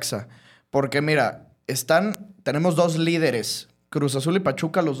Necaxa. Porque mira, tenemos 2 líderes. Cruz Azul y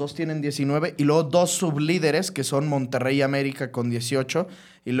Pachuca, los 2 tienen 19. Y luego 2 sublíderes, que son Monterrey y América con 18.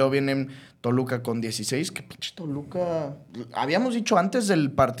 Y luego vienen Toluca con 16. ¿Qué pinche Toluca? Habíamos dicho antes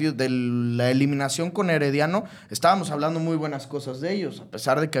del partido, de la eliminación con Herediano, estábamos hablando muy buenas cosas de ellos. A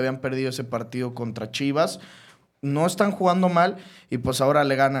pesar de que habían perdido ese partido contra Chivas, no están jugando mal. Y pues ahora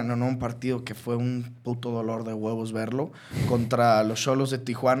le ganan, un partido que fue un puto dolor de huevos verlo. Contra los Xolos de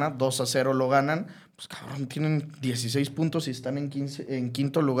Tijuana, 2-0 lo ganan. Pues cabrón, tienen 16 puntos y están en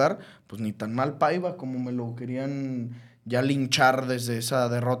quinto lugar. Pues ni tan mal Paiva como me lo querían ya linchar desde esa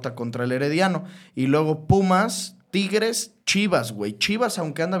derrota contra el Herediano. Y luego Pumas, Tigres, Chivas, güey. Chivas,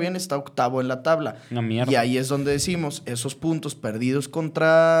 aunque anda bien, está 8º en la tabla. Una mierda. Y ahí es donde decimos, esos puntos perdidos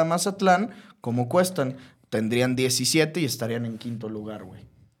contra Mazatlán, ¿cómo cuestan? Tendrían 17 y estarían en quinto lugar, güey.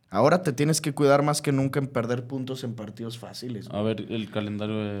 Ahora te tienes que cuidar más que nunca en perder puntos en partidos fáciles, güey. A ver, el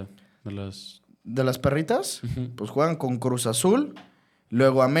calendario de las... ¿De las perritas? Pues juegan con Cruz Azul,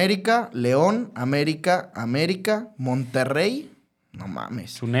 luego América, León, América, Monterrey, no mames.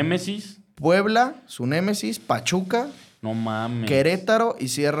 ¿Su némesis? Puebla, su némesis, Pachuca, no mames. Querétaro y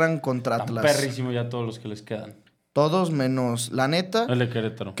cierran contra Atlas. Perrísimo ya todos los que les quedan. Todos menos, la neta. El de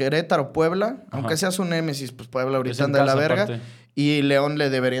Querétaro. Querétaro, Puebla, aunque sea su némesis, pues Puebla ahorita anda de la verga. Aparte. Y León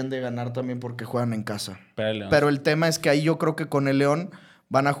le deberían de ganar también porque juegan en casa. Pero el tema es que ahí yo creo que con el León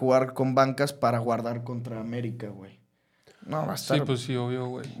van a jugar con bancas para guardar contra América, güey. No, va a estar. Sí, pues sí, obvio,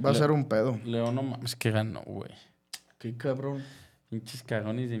 güey. Va a ser un pedo. León no mames que ganó, güey. Qué cabrón. Pinches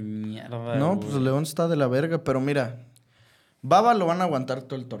cagones de mierda, No, güey. pues León está de la verga, pero mira, Baba lo van a aguantar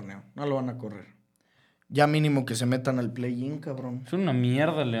todo el torneo, no lo van a correr. Ya mínimo que se metan al play-in, cabrón. Es una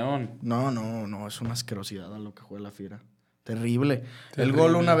mierda, León. No, es una asquerosidad a lo que juega la Fiera. Terrible. El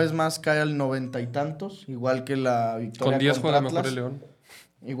gol una vez más cae al 90 y tantos, igual que la victoria Con 10 contra juega mejor Atlas. el León.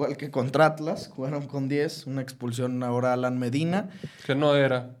 Igual que contra Atlas, jugaron con 10, una expulsión ahora a Alan Medina. Que no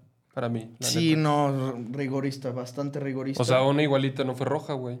era para mí. Sí, neta. no, rigorista, bastante rigorista. O sea, una igualita no fue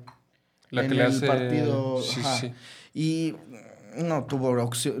roja, güey. La en que le el hace... partido. Sí, Ajá. sí. Y no tuvo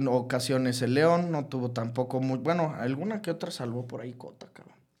ocasiones el León, no tuvo tampoco muy. Bueno, alguna que otra salvó por ahí Cota,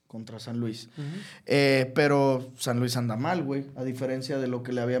 cabrón, contra San Luis. Pero San Luis anda mal, güey, a diferencia de lo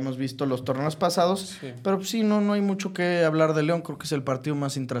que le habíamos visto los torneos pasados. Sí. Pero sí, no hay mucho que hablar de León, creo que es el partido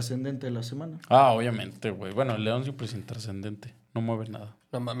más intrascendente de la semana. Ah, obviamente, güey. Bueno, el León siempre es intrascendente. No mueve nada.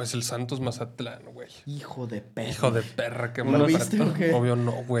 No mames, el Santos Mazatlán, güey. Hijo de perra. Hijo de perra, qué ¿Lo mal viste partido. o qué? Obvio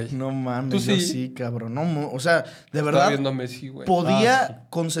no, güey. No mames, ¿Tú yo sí? sí, cabrón. No, o sea, de Estaba verdad, viendo a Messi, güey. podía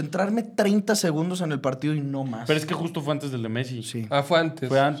concentrarme 30 segundos en el partido y no más. Pero es que justo fue antes del de Messi. Sí. Ah, fue antes.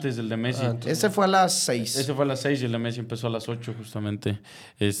 Fue antes del de Messi. Ah, entonces Ese fue a las 6. Ese fue a las 6 y el de Messi empezó a las 8 justamente.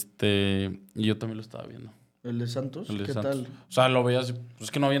 Y yo también lo estaba viendo. ¿El de Santos? El de ¿Qué Santos. tal? O sea, lo veías. Es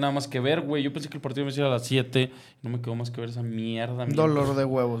que no había nada más que ver, güey. Yo pensé que el partido me iba a ir a las 7. No me quedó más que ver esa mierda. Dolor de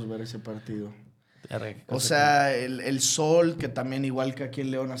huevos ver ese partido. Verga, O sea, el sol, que también igual que aquí en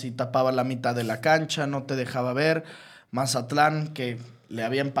León, así tapaba la mitad de la cancha, no te dejaba ver. Mazatlán, que le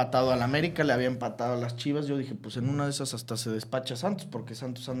había empatado al América, le había empatado a las Chivas. Yo dije, pues en una de esas hasta se despacha Santos, porque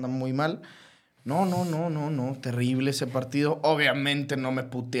Santos anda muy mal. No. Terrible ese partido. Obviamente no me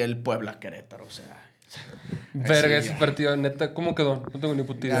puteé el Puebla Querétaro, o sea. Verga, Sí, ese partido, neta, ¿cómo quedó? No tengo ni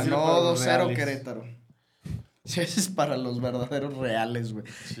puta idea. Ganó para los 2-0 reales. Querétaro. Sí, ese es para los verdaderos reales, güey.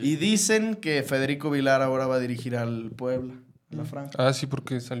 Sí. Y dicen que Federico Vilar ahora va a dirigir al Puebla, a la Franja. Ah, sí,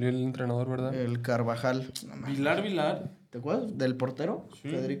 porque salió el entrenador, ¿verdad? El Carvajal. No mames. Vilar. ¿Te acuerdas? Del portero, Sí.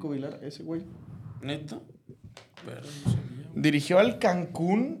 Federico Vilar, ese güey. ¿Neta? Pero no sabía. Dirigió al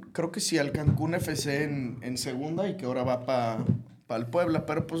Cancún, creo que sí, al Cancún FC en segunda y que ahora va para el Puebla.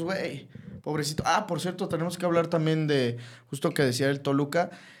 Pero pues, güey, pobrecito. Ah, por cierto, tenemos que hablar también de, justo que decía el Toluca,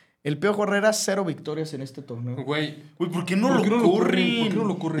 el Piojo Herrera, 0 victorias en este torneo. Güey, Güey, ¿por qué no ¿por lo qué no lo corren? ¿Por qué no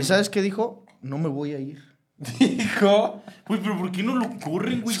lo ¿Y corren? sabes qué dijo? No me voy a ir. Dijo. Güey, pero ¿por qué no lo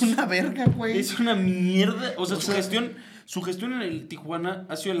corren, güey? Es una verga, güey. Es una mierda. O sea, su gestión en el Tijuana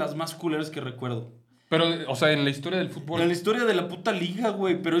ha sido de las más culeras que recuerdo. Pero, o sea, en la historia del fútbol. En la historia de la puta liga,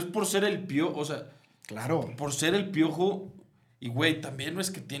 güey. Pero es por ser el Piojo. O sea, Claro. por ser el Piojo. Y, güey, también no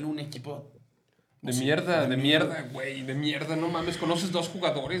es que tiene un equipo. De mierda, güey. De mierda, no mames. Conoces 2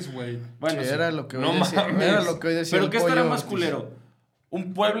 jugadores, güey. Bueno, Sí, sí. era lo que hoy No decía. mames. Era lo que hoy decía Pero el ¿qué estará Pollo más Ortiz. culero?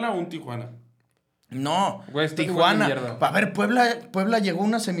 ¿Un Puebla o un Tijuana? No, Güey, está igual de Tijuana. mierda. A ver, Puebla llegó a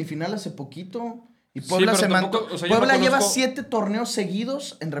una semifinal hace poquito. Y Sí, Puebla pero se tampoco- mantuvo. o sea, yo Puebla no lleva conozco- 7 torneos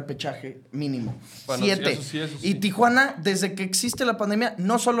seguidos en repechaje, mínimo. Bueno, 7. eso sí. Y Tijuana, desde que existe la pandemia,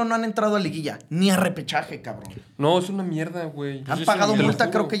 no solo no han entrado a liguilla, ni a repechaje, cabrón. No, es una mierda, güey. Han sí, pagado te lo multa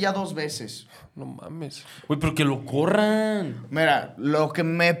juro. creo que ya 2 veces. No mames. Güey, pero que lo corran. Mira, lo que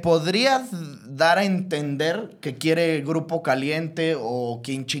me podría dar a entender que quiere Grupo Caliente o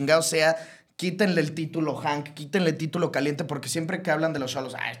quien chingado sea, quítenle el título Hank, quítenle el título Caliente, porque siempre que hablan de los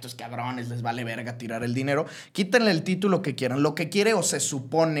solos, estos cabrones les vale verga tirar el dinero, quítenle el título que quieran. Lo que quiere o se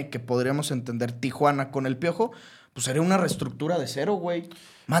supone que podríamos entender Tijuana con el Piojo, pues sería una reestructura de cero, güey.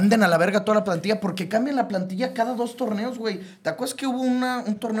 Manden a la verga toda la plantilla, porque cambian la plantilla cada 2 torneos, güey. ¿Te acuerdas que hubo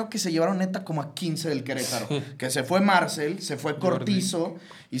un torneo que se llevaron neta como a 15 del Querétaro? Que se fue Marcel, se fue Cortizo,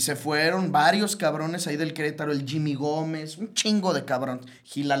 y se fueron varios cabrones ahí del Querétaro, el Jimmy Gómez, un chingo de cabrón,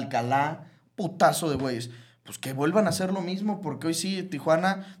 Gil Alcalá, putazo de güeyes. Pues que vuelvan a hacer lo mismo, porque hoy sí,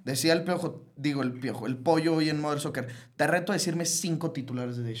 Tijuana, decía el Pollo hoy en Mother Soccer, te reto a decirme 5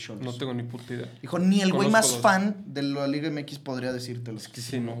 titulares de Cholos. No tengo ni puta idea. Dijo, ni el güey Conozco más 2. fan de la Liga MX podría decírtelo. Es que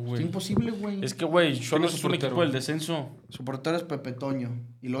Sí, no, es güey. imposible, güey. Es que, güey, Cholos su es un portero? equipo del descenso. Su portero es Pepe Toño.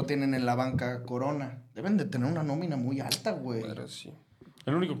 Y luego tienen en la banca Corona. Deben de tener una nómina muy alta, güey. Pero sí.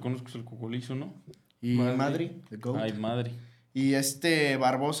 El único que conozco es el Cocolizo, ¿no? Y Madri, the GOAT. Ay, madre. Y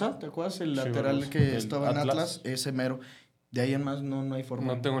Barbosa, ¿te acuerdas? El Sí, lateral Barbosa. que El estaba en Atlas. Atlas. Ese mero. De ahí en más no hay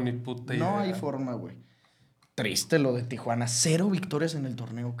forma. No tengo ni puta idea. No hay forma, güey. Triste lo de Tijuana. 0 victorias en el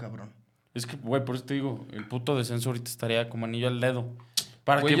torneo, cabrón. Es que, güey, por eso te digo, el puto descenso ahorita estaría como anillo al dedo.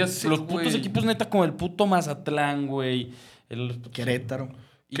 Para Güey, que ya sé, los putos güey. equipos neta como el puto Mazatlán, güey. Querétaro.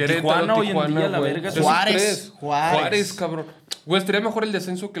 Y Tijuana hoy en día, la güey. verga. Esos Juárez. 3. Juárez. Juárez, cabrón. Güey, estaría mejor el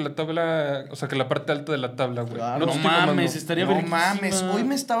descenso que la tabla, o sea, que la parte alta de la tabla, güey. Claro. No te estoy mamando. mames, estaría No verguísima. mames, hoy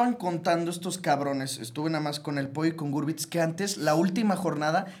me estaban contando estos cabrones, estuve nada más con el Pollo y con Gurbitz, que antes, la última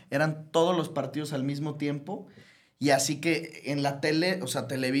jornada, eran todos los partidos al mismo tiempo, y así que en la tele, o sea,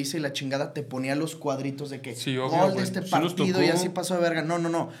 Televisa y la chingada, te ponía los cuadritos de que Sí, obvio, gol de güey. este Sí nos partido tocó. y así pasó de verga.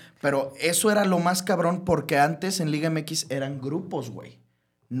 No, pero eso era lo más cabrón porque antes en Liga MX eran grupos, güey,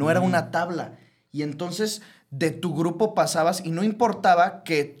 no era una tabla, y entonces de tu grupo pasabas y no importaba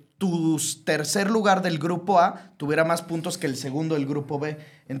que tu tercer lugar del grupo A tuviera más puntos que el segundo del grupo B.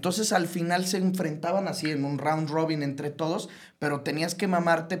 Entonces al final se enfrentaban así en un round robin entre todos, pero tenías que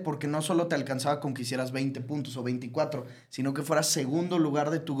mamarte porque no solo te alcanzaba con que hicieras 20 puntos o 24, sino que fueras segundo lugar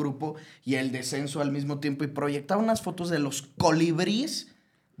de tu grupo y el descenso al mismo tiempo. Y proyectaba unas fotos de los colibríes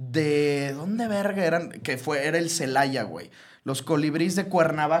de... ¿Dónde verga eran? Era el Celaya, güey. Los colibríes de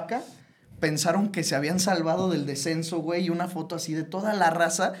Cuernavaca pensaron que se habían salvado del descenso, güey, y una foto así de toda la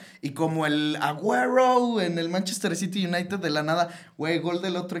raza, y como el Agüero en el Manchester City United de la nada, güey, gol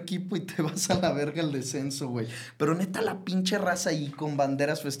del otro equipo y te vas a la verga el descenso, güey. Pero neta la pinche raza ahí con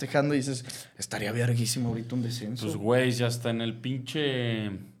banderas festejando y dices, estaría verguísimo ahorita un descenso. Pues, güey, ya está en el pinche...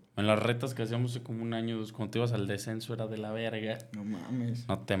 En las retas que hacíamos hace como un año, cuando te ibas al descenso era de la verga. No mames.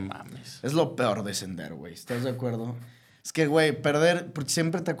 No te mames. Es lo peor descender, güey. ¿Estás de acuerdo? Es que, güey, perder... Porque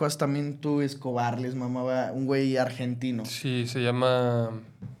siempre te acuerdas también tú, Escobar, les mamaba un güey argentino. Sí, se llama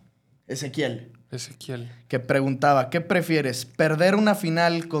Ezequiel. Ezequiel. Que preguntaba, ¿qué prefieres? ¿Perder una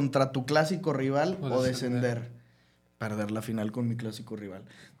final contra tu clásico rival o descender? Perder la final con mi clásico rival.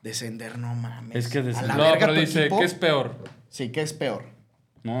 Descender, no mames. Es que descender... A la No, verga pero tu dice, equipo. ¿qué es peor? Sí, ¿qué es peor?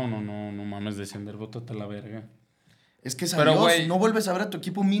 No mames, descender, bótate a la verga. Es que Pero, adiós, güey, no vuelves a ver a tu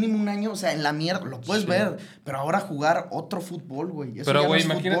equipo mínimo un año, o sea, en la mierda, lo puedes ver, pero ahora jugar otro fútbol, güey. Eso Pero, ya no güey, es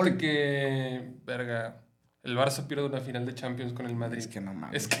imagínate fútbol. que, verga, el Barça pierde una final de Champions con el Madrid. Es que no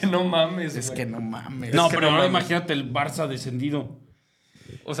mames. Es que no mames, Es güey. que no mames. No, que pero no ahora mames. imagínate el Barça descendido.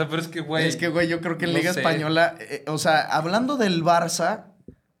 O sea, pero es que, güey... Es que, güey, yo creo que en no Liga sé. Española, o sea, hablando del Barça,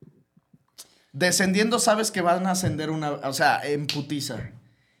 descendiendo sabes que van a ascender o sea, en putiza.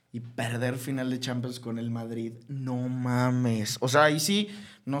 Y perder final de Champions con el Madrid, no mames. O sea, ahí sí,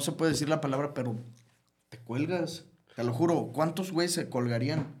 no se puede decir la palabra, pero te cuelgas. Te lo juro, ¿cuántos güeyes se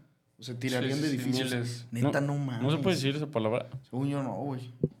colgarían? O se tirarían Sí, de sí, edificios. miles. Neta, no mames. No se puede decir esa palabra. Según yo no,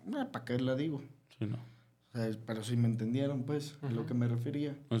 güey. ¿Para qué la digo? Sí, no. O sea, pero sí me entendieron, pues, a lo que me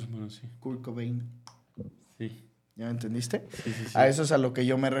refería. Más o menos sí. Kurt Cobain. Sí. ¿Ya me entendiste? Sí. A eso es a lo que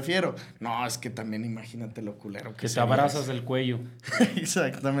yo me refiero. No, es que también imagínate lo culero Que te sería abrazas eso. del cuello.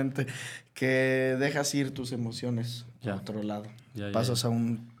 Exactamente. Que dejas ir tus emociones Ya. a otro lado. Ya. Pasas a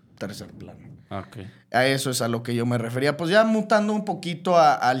un tercer plano. Ok. A eso es a lo que yo me refería. Pues ya mutando un poquito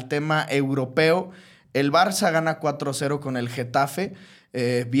al tema europeo. El Barça gana 4-0 con el Getafe.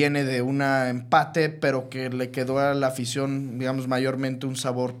 Viene de un empate, pero que le quedó a la afición, digamos, mayormente un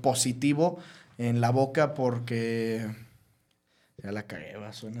sabor positivo en la boca porque... Ya la cagué,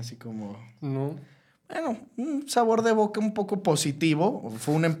 va, suena así como... No. Bueno, un sabor de boca un poco positivo.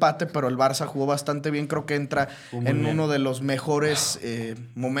 Fue un empate, pero el Barça jugó bastante bien. Creo que entra Muy en bien. uno de los mejores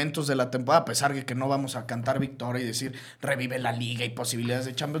momentos de la temporada, a pesar de que no vamos a cantar victoria y decir revive la liga y posibilidades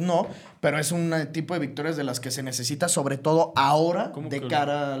de Champions. No, pero es un tipo de victorias de las que se necesita, sobre todo ahora, ¿Cómo de que-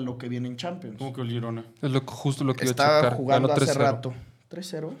 cara a lo que viene en Champions. ¿Cómo que el Girona? Es justo lo que iba a Estaba checar. jugando Ganó hace 3-0. rato.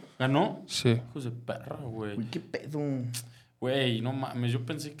 3-0. ¿Ganó? Sí. Hijos de perra, güey. Uy, qué pedo. Güey, no mames. Yo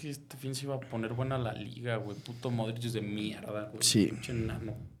pensé que este fin se iba a poner buena la liga, güey. Puto Modric es de mierda, güey. Sí. Pinche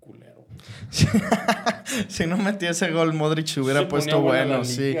enano culero. Si no metía ese gol, Modric se hubiera Se puesto ponía buena bueno, la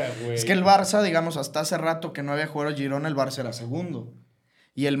sí. liga, güey. Es que el Barça, digamos, hasta hace rato que no había jugado Girona, el Barça era segundo.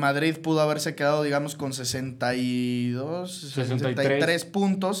 Y el Madrid pudo haberse quedado, digamos, con 62, 63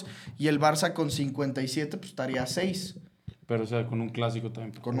 puntos. Y el Barça con 57, pues estaría a 6. Pero, o sea, con un clásico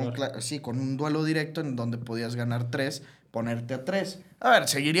también. Con un duelo directo en donde podías ganar 3, ponerte a 3. A ver,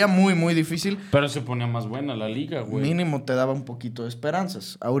 seguiría muy, muy difícil. Pero se ponía más buena la liga, güey. Mínimo te daba un poquito de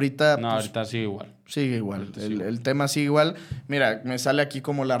esperanzas. Ahorita, No, pues, ahorita sigue igual. sigue igual. El tema sigue igual. Mira, me sale aquí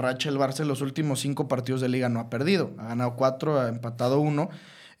como la racha el Barça en los últimos 5 partidos de liga no ha perdido. Ha ganado 4, ha empatado 1.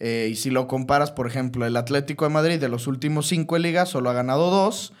 Y si lo comparas, por ejemplo, el Atlético de Madrid de los últimos 5 en liga solo ha ganado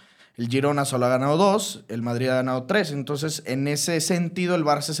 2. El Girona solo ha ganado 2. El Madrid ha ganado 3. Entonces, en ese sentido, el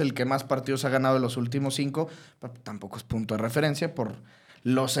Barça es el que más partidos ha ganado de los últimos 5. Tampoco es punto de referencia por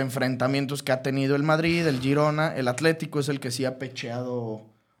los enfrentamientos que ha tenido el Madrid, el Girona. El Atlético es el que sí ha pecheado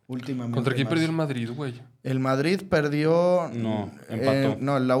últimamente. ¿Contra quién más. perdió el Madrid, güey? El Madrid perdió... No, empató.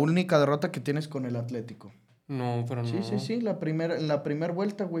 no, la única derrota que tienes con el Atlético. No, pero no. Sí, la primera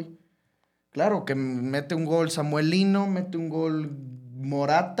vuelta, güey. Claro, que mete un gol Samuelino, mete un gol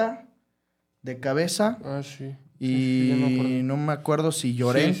Morata de cabeza. Ah, sí. Y ya me acuerdo. no me acuerdo si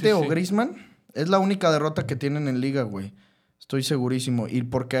Llorente o sí. Griezmann. Es la única derrota que tienen en liga, güey. Estoy segurísimo. Y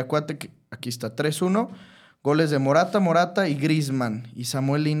porque acuérdate que aquí está 3-1. Goles de Morata y Griezmann. Y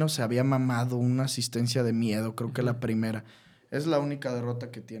Samuel Lino se había mamado una asistencia de miedo, creo que la primera. Es la única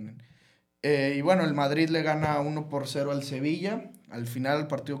derrota que tienen. Y bueno, el Madrid le gana 1-0 al Sevilla. Al final el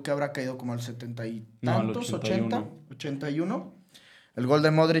partido que habrá caído como al 70 y tantos, al 81. 81. El gol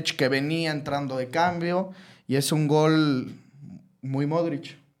de Modric que venía entrando de cambio. Y es un gol muy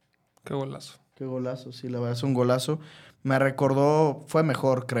Modric. Qué golazo. Qué golazo, sí, la verdad es un golazo. Me recordó, fue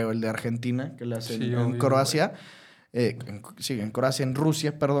mejor, creo, el de Argentina, que le hacen Sí, en obvio, Croacia. En Croacia, en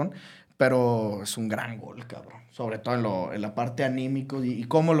Rusia, perdón. Pero es un gran gol, cabrón. Sobre todo en la parte anímico y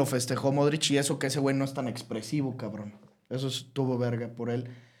cómo lo festejó Modric y eso que ese güey no es tan expresivo, cabrón. Eso estuvo verga por él.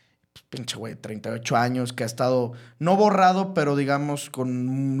 Pues, pinche güey, 38 años, que ha estado no borrado, pero digamos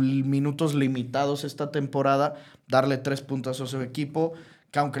con minutos limitados esta temporada. Darle 3 puntos a su equipo,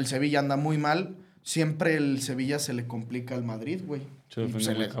 que aunque el Sevilla anda muy mal, siempre el Sevilla se le complica al Madrid, güey.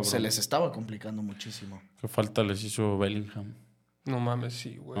 Se les estaba complicando muchísimo. Qué falta les hizo Bellingham. No mames,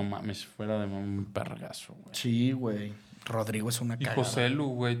 sí, güey. No mames, fuera de un pergazo, güey. Sí, güey. Rodrigo es una Y cagada. José Lu,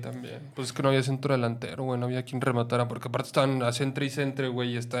 güey, también. Pues es que no había centro delantero, güey. No había quien rematara. Porque aparte están a centro y centro,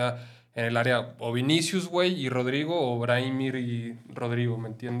 güey. Y está en el área o Vinicius, güey, y Rodrigo, o Brahimir y Rodrigo, ¿me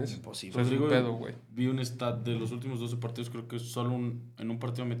entiendes? Imposible. Pues es un pedo, güey. Vi un stat de los últimos 12 partidos, creo que solo en un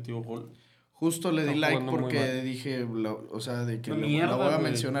partido ha metido gol. Justo le di Está like jugando muy porque mal. dije, de que Qué la mierda, voy a güey.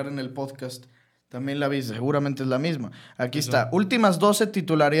 mencionar en el podcast. También la vi, seguramente es la misma. Aquí Eso. está. Últimas 12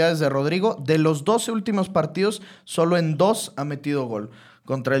 titularidades de Rodrigo. De los 12 últimos partidos, solo en 2 ha metido gol.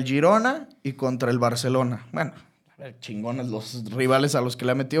 Contra el Girona y contra el Barcelona. Bueno, chingones los rivales a los que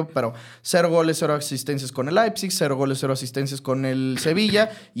le ha metido, pero 0 goles, 0 asistencias con el Leipzig, 0 goles, 0 asistencias con el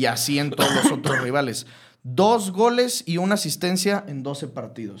Sevilla y así en todos los otros rivales. 2 goles y 1 asistencia en 12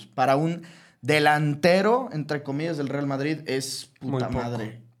 partidos. Para un delantero, entre comillas, del Real Madrid es puta Muy poco.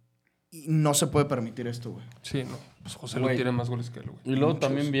 madre. Y no se puede permitir esto, güey. Sí, no. Pues José Lu Güey. tiene más goles que él, güey. Y luego Muchos.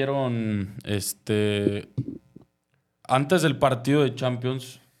 también vieron, antes del partido de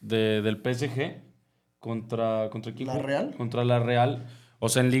Champions del PSG contra equipo. ¿La Real? Contra la Real. O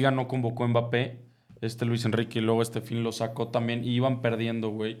sea, en Liga no convocó a Mbappé. Luis Enrique y luego fin lo sacó también. Y iban perdiendo,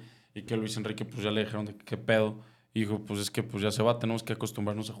 güey. Y que Luis Enrique pues ya le dijeron de qué pedo. Y dijo, pues es que pues ya se va. Tenemos que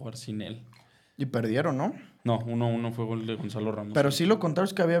acostumbrarnos a jugar sin él. Y perdieron, ¿no? No, 1-1 fue gol de Gonzalo Ramos. Pero sí lo contaron,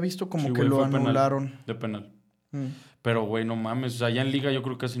 es que había visto como Sí, que güey, lo fue penal. anularon. De penal. Mm. Pero, güey, no mames. O sea, ya en Liga yo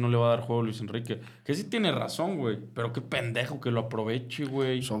creo que casi no le va a dar juego a Luis Enrique. Que sí tiene razón, güey. Pero qué pendejo que lo aproveche,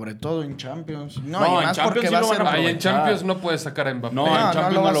 güey. Sobre todo en Champions. No, No, y en más Champions porque sí va a lo van ser... a Ahí en aprovechar. Champions no puedes sacar a Mbappé. No, en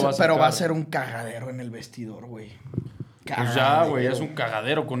Champions lo va a no lo hacer, va a pero va a sacar. ser un cagadero en el vestidor, güey. Pues ya, güey, es un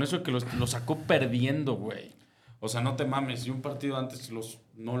cagadero. Con eso que lo sacó perdiendo, güey. O sea, no te mames. Si un partido antes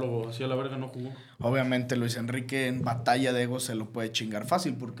no lo hacía la verga, no jugó. Obviamente Luis Enrique en batalla de ego se lo puede chingar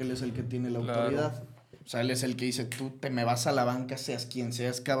fácil porque él es el que tiene la Claro. autoridad. O sea, él es el que dice, tú te me vas a la banca, seas quien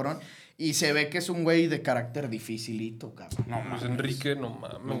seas, cabrón. Y se ve que es un güey de carácter dificilito, cabrón. No Luis mames. Enrique, no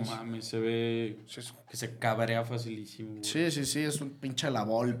No mames. mames, se ve que se cabrea facilísimo, güey. Sí, es un pinche la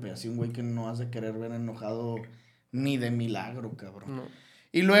Volpe, así un güey que no has de querer ver enojado ni de milagro, cabrón. No.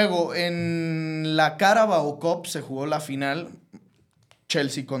 Y luego, en la Carabao Cup se jugó la final.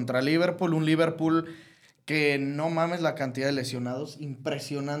 Chelsea contra Liverpool. Un Liverpool que no mames la cantidad de lesionados.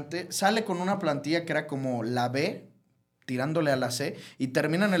 Impresionante. Sale con una plantilla que era como la B, tirándole a la C. Y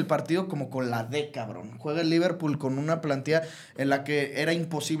terminan el partido como con la D, cabrón. Juega el Liverpool con una plantilla en la que era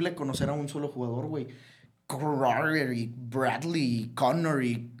imposible conocer a un solo jugador, güey. Crowder y Bradley y Connor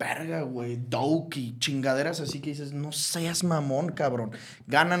y verga, güey, Doak y chingaderas así que dices, no seas mamón, cabrón.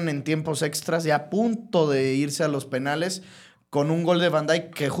 Ganan en tiempos extras y a punto de irse a los penales con un gol de Van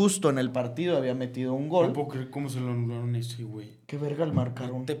Dijk que justo en el partido había metido un No gol. puedo creer cómo se lo anularon ese, güey. Qué verga el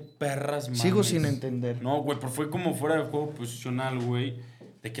marcaron. Te perras, mames. Sigo sin entender. No, güey, pero fue como fuera de juego posicional, güey.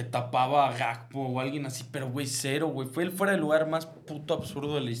 De que tapaba a Gakpo o alguien así, pero, güey, cero, güey. Fue el fuera de lugar más puto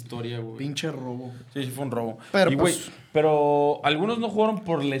absurdo de la historia, güey. Pinche robo. Sí, fue un robo. Pero, y, pues- güey, pero algunos no jugaron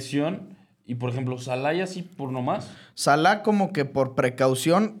por lesión. Y, por ejemplo, Salah así por nomás. Salah como que por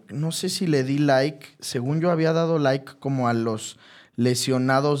precaución, no sé si le di like. Según yo había dado like como a los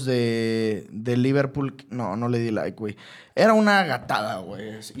lesionados de Liverpool. No le di like, güey. Era una gatada,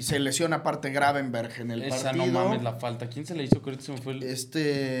 güey. Y se lesiona aparte Gravenberg en el Esa partido. no mames la falta. ¿Quién se le hizo? Que ahorita se me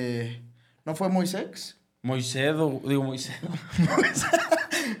fue ¿No fue Moisés? Moisedo. Digo, Moisedo.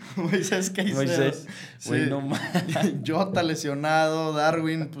 Moisés Caicedo. Moisés. Güey, Sí. no mames. Jota lesionado,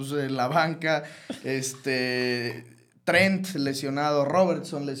 Darwin pues en la banca, Trent lesionado,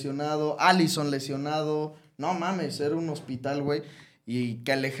 Robertson lesionado, Allison lesionado. No mames, era un hospital, güey. Y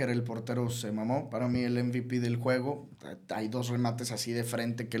Kelleher, el portero, se mamó. Para mí el MVP del juego. Hay 2 remates así de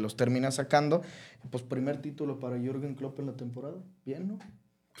frente que los termina sacando. Pues primer título para Jürgen Klopp en la temporada. Bien, ¿no?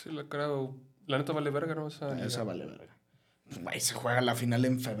 Sí, la neta vale verga, ¿no? Esa vale verga. Pues, güey, se juega la final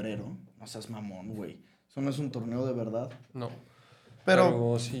en febrero. No seas mamón, güey. Eso no es un torneo de verdad. No. Pero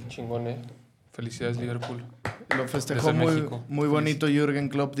Pero sí, chingón, Felicidades, Liverpool. lo festejó Desde México. muy bonito. Jürgen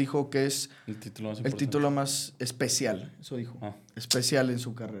Klopp dijo que es El título más el importante. título más especial. Eso dijo. Ah. Especial en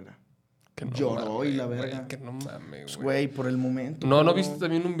su carrera. Que no Lloró mames, y la güey, verga. que no mames, Pues, güey. güey, por el momento. No, ¿no cabrón. viste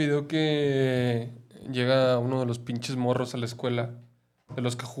también un video que llega uno de los pinches morros a la escuela? De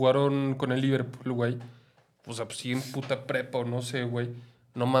los que jugaron con el Liverpool, güey. O sea, pues sí, en puta prepa o no sé, güey.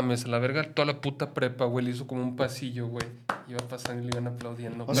 No mames, a la verga, toda la puta prepa, güey, le hizo como un pasillo, güey. Iba pasando y le iban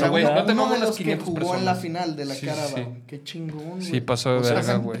aplaudiendo. O Pero, sea, güey, uno, no te uno como de unas los que 500 jugó personas. en la final de la Sí, Carabao. sí. Qué chingón, Sí, güey. pasó de O sea, verga,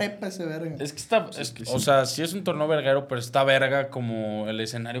 es en güey. prepa ese verga. Es que está, o sea, sí es un torneo verguero, pero está verga como el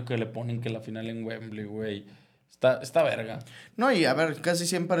escenario que le ponen que la final en Wembley, güey. Está verga. No, y a ver, casi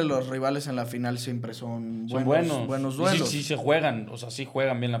siempre los rivales en la final siempre son Son buenos buenos. Y duelos. sí se juegan, o sea, sí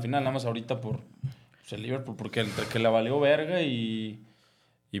juegan bien la final, nada más ahorita por pues, el Liverpool, porque entre que la valió verga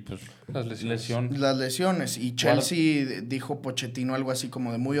y pues Las lesiones. lesión. Las lesiones. Y Chelsea dijo Pochettino algo así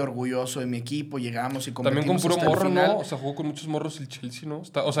como de muy orgulloso de mi equipo. Llegamos y También competimos con puro hasta el morro, final. ¿no? O sea, jugó con muchos morros el Chelsea, ¿no?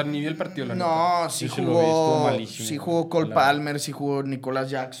 O sea, ni vi el partido, la neta. No, sí Yo sí lo vi, estuvo jugó. malísimo. Sí jugó Cole La- Palmer, sí jugó Nicolás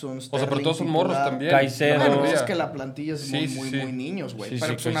Jackson. O sea, pero Sterling todos son morros titular. también. Caicedo. La Bueno, pues mayoría. es que la plantilla es Sí, muy, sí. muy niños, güey. Sí,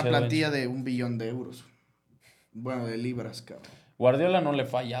 Pero sí, es una Caicedo plantilla de 1 billón de euros. Bueno, de libras, cabrón. Guardiola no le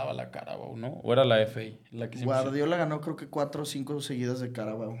fallaba la Carabao, ¿no? O era la FA, la que siempre- Guardiola ganó creo que 4 o 5 seguidas de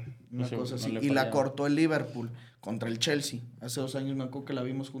Carabao. Una No sé, cosa no así. le Y la fallaba. cortó el Liverpool contra el Chelsea. Hace 2 años me acuerdo que la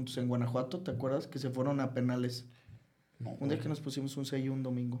vimos juntos en Guanajuato. ¿Te acuerdas? Que se fueron a penales. No, Un día que nos pusimos un sello un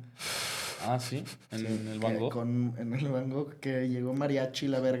domingo. Ah, sí, en el Que Van Gogh. En el Van Gogh, que llegó Mariachi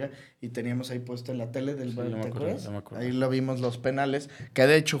la verga y teníamos ahí puesto en la tele del Sí, bar, ya me ¿te acuerdo, acuerdas? ya me acuerdo. Ahí lo vimos los penales, que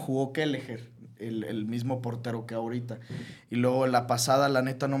de hecho jugó Kelleher, el mismo portero que ahorita. Y luego la pasada, la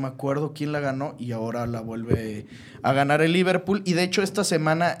neta, no me acuerdo quién la ganó y ahora la vuelve a ganar el Liverpool. Y de hecho esta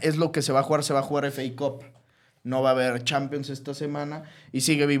semana es lo que se va a jugar FA Cup. No va a haber Champions esta semana. Y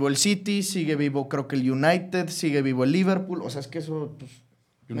sigue vivo el City, sigue vivo creo que el United, sigue vivo el Liverpool. O sea, es que eso pues,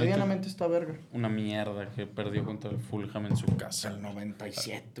 United. medianamente está verga. Una mierda que perdió contra el Fulham en su casa. El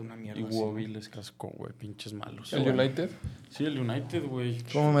 97, una mierda Y así. Wobby les cascó, güey, pinches malos. ¿El United? Sí, el United, güey.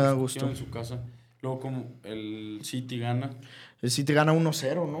 ¿Cómo me da Los gusto? cogieron en su casa. Luego como el City gana El City gana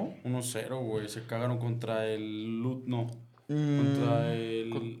 1-0, ¿no? 1-0, güey. Se cagaron contra el no. Mm, Contra el...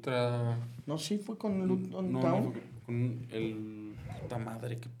 Contra No, sí, fue con Luton no, Town. no, fue con el... Puta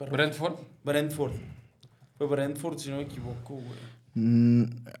madre, qué perro. Brentford. Brentford. Fue Brentford, si no me equivoco, güey.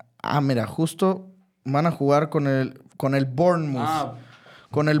 Mira, justo van a jugar con el Bournemouth. Ah,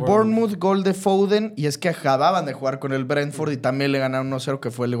 Con el Bournemouth, gol de Foden. Y es que acababan de jugar con el Brentford y también le ganaron 1-0,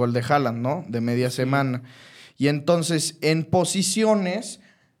 que fue el gol de Haaland, ¿no? De media semana. Y entonces, en posiciones,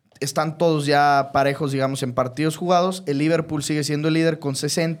 están todos ya parejos, digamos, en partidos jugados. El Liverpool sigue siendo el líder con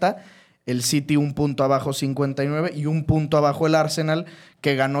 60. El City 1 punto abajo, 59. Y 1 punto abajo el Arsenal,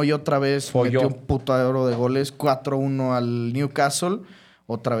 que ganó y otra vez Folló. metió un puto oro de goles. 4-1 al Newcastle.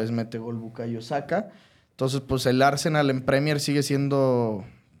 Otra vez mete gol Bukayo Saka. Entonces, pues el Arsenal en Premier sigue siendo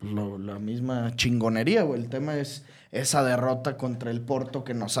la misma chingonería, güey. El tema es esa derrota contra el Porto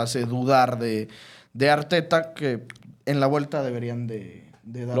que nos hace dudar de Arteta, que en la vuelta deberían de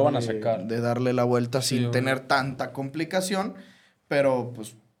darle, Lo van a sacar. de darle la vuelta Sí, sin obvio. tener tanta complicación. Pero,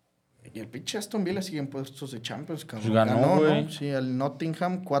 pues, y el pinche Aston Villa sigue en puestos de Champions, cabrón. Pues ganó, güey. ¿no? Sí, el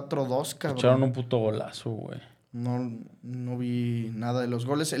Nottingham 4-2, cabrón. echaron un puto golazo, güey. No vi nada de los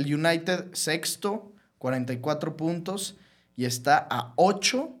goles. El United, sexto, 44 puntos. Y está a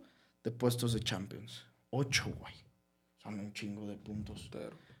 8 de puestos de Champions. 8, güey. Son un chingo de puntos.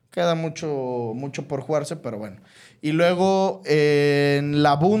 Queda mucho por jugarse, pero bueno. Y luego en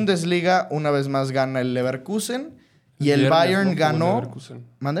la Bundesliga, una vez más gana el Leverkusen. Y el viernes, Bayern ¿no? Jugó el ganó. Leverkusen.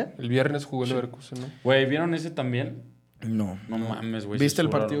 ¿Mande? El viernes jugó el Leverkusen, ¿no? Güey, ¿vieron ese también? No. No mames, güey. ¿Viste se el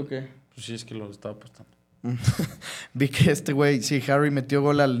sobraron. partido qué? Pues sí, es que lo estaba apostando. Vi que este güey, sí, Harry metió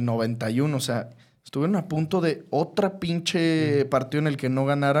gol al 91. O sea, estuvieron a punto de otra pinche partido en el que no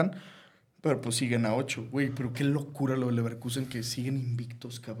ganaran. Pero pues siguen a 8. Güey, pero qué locura lo de Leverkusen que siguen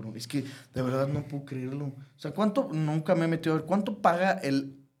invictos, cabrón. Es que de verdad no puedo creerlo. O sea, ¿cuánto? Nunca me he metido a ver. ¿Cuánto paga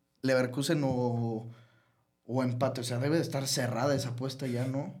el Leverkusen o o empate. O sea, debe de estar cerrada esa apuesta ya,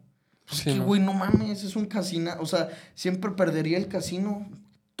 ¿no? Sí, Es que, ¿no? güey, no mames, es un casino. O sea, siempre perdería el casino.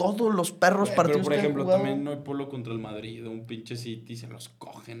 Todos los perros Pero, partidos por que han ejemplo, jugado. también no hay polo contra el Madrid, un pinche City, se los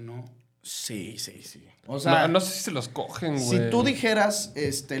cogen, ¿no? Sí. O sea, No sé si se los cogen, güey. si tú dijeras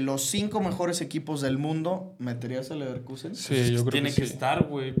los 5 mejores equipos del mundo, ¿meterías al Leverkusen? Sí, Pues es yo que creo tiene que que sí. estar,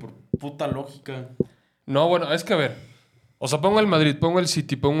 güey, por puta lógica. No, bueno, es que a ver. O sea, pongo el Madrid, pongo el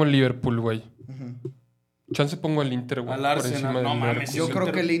City, pongo el Liverpool, güey. Chance pongo el Inter, güey. Al Por Arsenal, encima del no mames, Leverkusen. Yo Sí, creo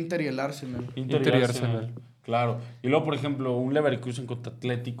Inter- que el Inter y el Arsenal. Inter y Arsenal. Claro. Y luego, por ejemplo, un Leverkusen contra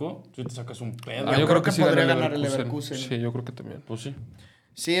Atlético, tú te sacas un pedo. Yo creo que sí podría gana ganar el Leverkusen. Sí, yo creo que también. Pues sí.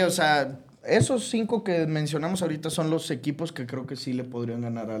 Sí, o sea, esos 5 que mencionamos ahorita son los equipos que creo que sí le podrían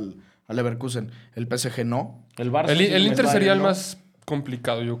ganar al Leverkusen. El PSG no. El Barça. El sí Inter les va sería el bien, ¿no? más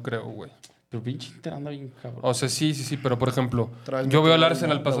complicado, yo creo, güey. Pero pinche Inter anda bien cabrón. O sea, sí, pero por ejemplo, Otra vez yo veo al metió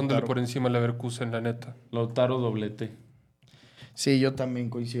Arsenal gol, pasándole Lautaro. por encima al Leverkusen, la neta. Lautaro doblete. Sí, yo también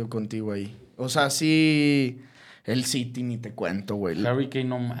coincido contigo ahí. O sea, sí, el City ni te cuento, güey. Harry Kane,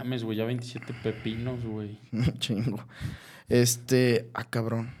 no mames, güey, ya 27 pepinos, güey. Chingo.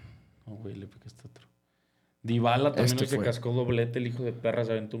 Cabrón. No, güey, le pegaste otro. Dybala también Este hoy se fue. cascó doblete, el hijo de perra,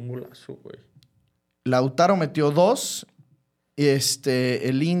 se aventó un golazo, güey. Lautaro metió 2.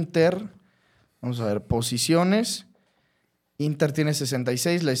 El Inter, vamos a ver, posiciones. Inter tiene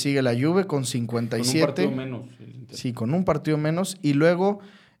 66, le sigue la Juve con Con 57. un partido menos. El Inter. Sí, con un partido menos. Y luego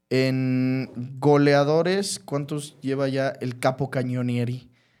en goleadores, ¿cuántos lleva ya el Capo Cañonieri?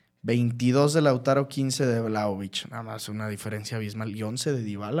 22 de Lautaro, 15 de Vlahovic. Nada más una diferencia abismal. Y 11 de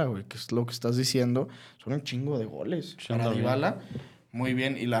Dybala, güey, que es lo que estás diciendo. Son un chingo de goles. Sí, Para anda bien. Dybala, muy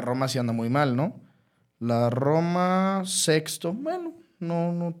bien. Y la Roma sí anda muy mal, ¿no? La Roma, sexto. Bueno,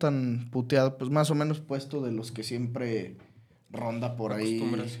 no tan puteado. Pues más o menos puesto de los que siempre ronda por ahí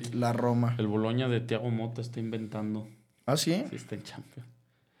Acostumbra, sí. la Roma. El Boloña de Thiago Motta está inventando. ¿Ah, sí? Sí, está en Champions.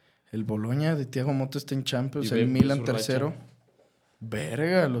 El Bologna de Thiago Motta está en Champions. Y ve El Milan su racha. tercero.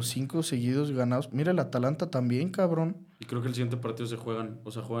 Verga, los 5 seguidos ganados. Mira, el Atalanta también, cabrón. Y creo que el siguiente partido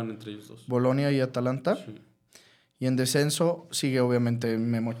juegan entre ellos dos. Bolonia y Atalanta. Sí. Y en descenso sigue obviamente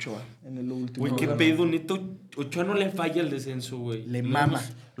Memo Ochoa en el último Güey, qué lugar. pedo, neto. Ochoa no le falla el descenso, güey. Le mama.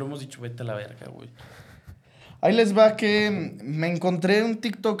 Lo hemos dicho, vete a la verga, güey. Ahí les va que me encontré un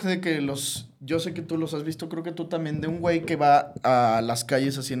TikTok de que yo sé que tú los has visto, creo que tú también, de un güey que va a las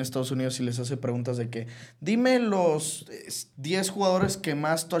calles así en Estados Unidos y les hace preguntas de que dime los 10 jugadores que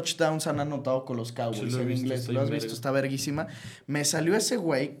más touchdowns han anotado con los Cowboys Sí, lo he en visto, inglés. está ¿Lo has bien visto? verga. Está verguísima. Me salió ese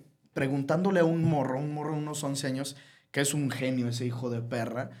güey preguntándole a un morro de unos 11 años, que es un genio ese hijo de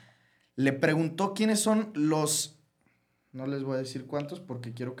perra. Le preguntó quiénes son los... No les voy a decir cuántos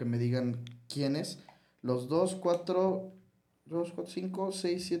porque quiero que me digan quiénes. Los 2, 4, 5,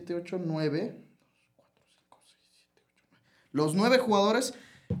 6, 7, 8, 9. Los 9 jugadores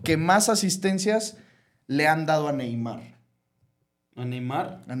que más asistencias le han dado a Neymar. ¿A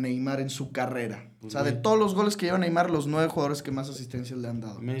Neymar? A Neymar en su carrera. Pues O sea, de güey. todos los goles que lleva Neymar, los 9 jugadores que más asistencias le han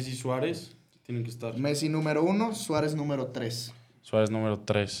dado. Messi, Suárez, tienen que estar. Messi número 1, Suárez número 3. Suárez número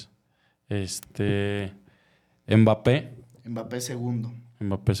 3. Mbappé. Mbappé segundo.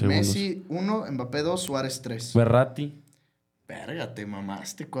 Mbappé segundo. Messi 1, Mbappé 2, Suárez 3. Berratti. Verga, te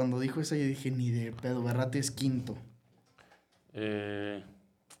mamaste. Cuando dijo eso yo dije, ni de pedo. Berratti es quinto. O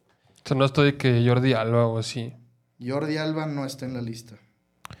sea, no estoy que Jordi Alba o así. Jordi Alba no está en la lista.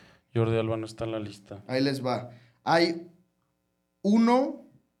 Jordi Alba no está en la lista. Ahí les va. Hay uno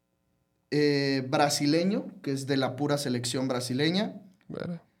brasileño, que es de la pura selección brasileña.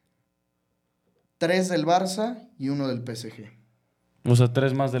 Verga. 3 del Barça y uno del PSG. O sea,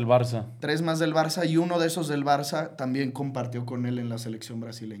 3 más del Barça. 3 más del Barça y uno de esos del Barça también compartió con él en la selección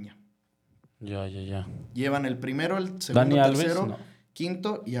brasileña. Ya. Llevan el primero, el segundo, Dani Alves, tercero, no.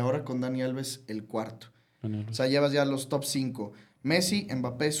 quinto y ahora con Dani Alves el cuarto. Dani O Alves. sea, llevas ya los top 5. Messi,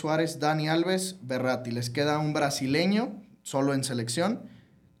 Mbappé, Suárez, Dani Alves, Berratti. Les queda un brasileño, solo en selección.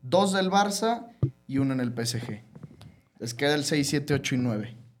 2 del Barça y uno en el PSG. Les queda el 6, 7, 8 y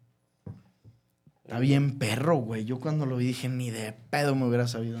 9. Está bien perro, güey. Yo cuando lo vi dije, ni de pedo me hubiera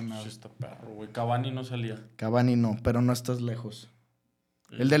sabido nada. Sí, está perro, güey. Cavani no salía. Cavani no, pero no estás lejos.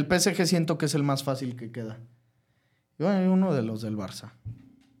 El del PSG siento que es el más fácil que queda. Y bueno, hay uno de los del Barça.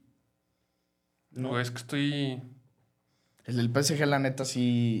 No. Güey, es que estoy... El del PSG, la neta,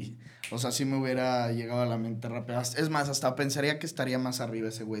 sí... O sea, sí me hubiera llegado a la mente rápido. Es más, hasta pensaría que estaría más arriba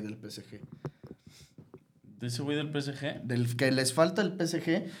ese güey del PSG. ¿De ese güey del PSG? Del que les falta el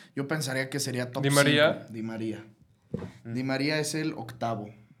PSG, yo pensaría que sería top Di 5. María. Di María. Di María es el octavo.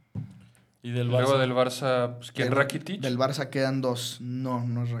 ¿Y del Luego Barça? del Barça, pues, ¿quién? Del- ¿Rakitic? Del Barça quedan 2.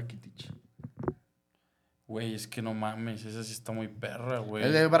 No es Rakitic. Güey, es que no mames, esa sí está muy perra, güey.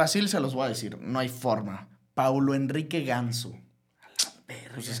 El de Brasil se los voy a decir, no hay forma. Paulo Enrique Ganso.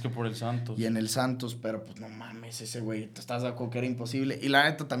 Pues es que por el Santos. Y en el Santos, pero pues no mames, ese güey, te estás de acuerdo que era imposible. Y la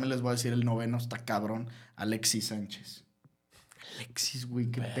neta también les voy a decir, el noveno está cabrón, Alexis Sánchez. Alexis,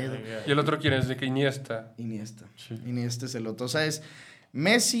 güey, qué pedo. ¿Y el otro quién es? ¿De que Iniesta? Iniesta. Sí. Iniesta es el otro. O sea, es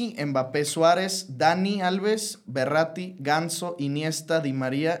Messi, Mbappé, Suárez, Dani Alves, Berratti, Ganso, Iniesta, Di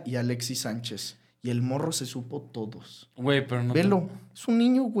María y Alexis Sánchez. Y el morro se supo todos. Güey, pero no... Velo, es un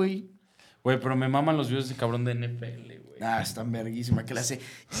niño, güey. Güey, pero me maman los videos de cabrón de NFL, güey. Ah, está verguísima. Que le hace,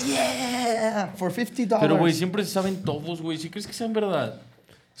 yeah, for $50. Pero, güey, siempre se saben todos, güey. ¿Sí crees que sean verdad?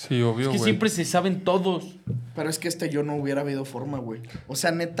 Sí, obvio, Es güey. que siempre se saben todos. Pero es que yo no hubiera habido forma, güey. O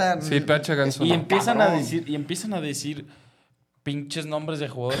sea, neta... Sí, PH Ganso. Y no. empiezan cabrón. a decir pinches nombres de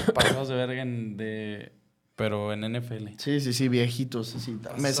jugadores pasados de verga pero en NFL. Sí, viejitos. Así.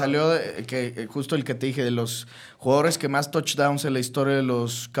 Me salió justo el que te dije de los jugadores que más touchdowns en la historia de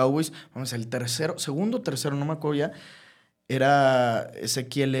los Cowboys. Vamos, el segundo o tercero, no me acuerdo ya. Era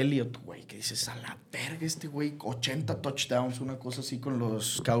Ezequiel Elliott, güey. Que dices, a la verga este güey, 80 touchdowns, una cosa así con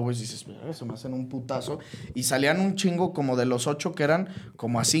los Cowboys. Dices, se me hacen un putazo. Y salían un chingo como de los 8 que eran,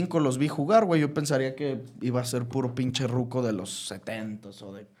 como a 5 los vi jugar, güey. Yo pensaría que iba a ser puro pinche ruco de los 70s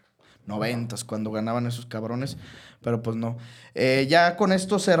o de 90s cuando ganaban esos cabrones, pero pues no. Ya con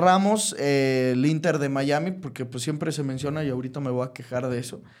esto cerramos el Inter de Miami, porque pues siempre se menciona y ahorita me voy a quejar de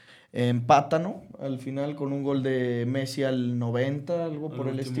eso. Empatan, ¿no? Al final con un gol de Messi al 90, algo por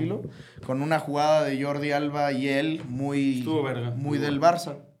el estilo, con una jugada de Jordi Alba y él Estuvo verga. muy del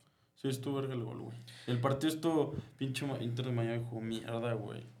Barça. Sí, estuvo verga el gol, güey. El partido pinche Inter de Miami jugó mierda,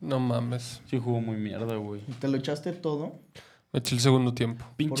 güey. No mames. Sí, jugó muy mierda, güey. ¿Te lo echaste todo? Me eché el segundo tiempo.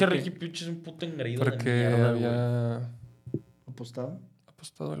 Pinche ¿Por qué? Ricky Puch es un puto engreído Porque de mierda, había ¿Apostado?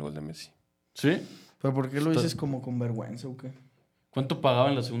 apostado el gol de Messi. ¿Sí? ¿Pero por qué lo dices como con vergüenza o qué? ¿Cuánto pagaba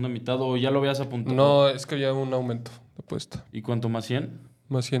en la segunda mitad? ¿O ya lo habías apuntado? No, es que había un aumento de apuesta. ¿Y cuánto más 100?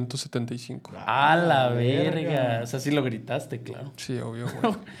 Más 175. ¡A la verga! O sea, sí lo gritaste, claro. Sí, obvio,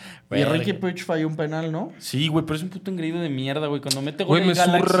 güey. Y Verga. Ricky Puig falló un penal, ¿no? Sí, güey, pero es un puto engreído de mierda, güey. Cuando mete gol Güey, en me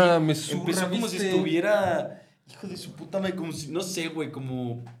Galaxy, zurra, me zurra, empezó como si ¿viste? estuviera... Hijo de su puta madre, como si... No sé, güey,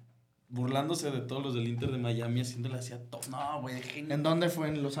 como... burlándose de todos los del Inter de Miami, haciéndole así a todo. No, güey, de genio. ¿En dónde fue?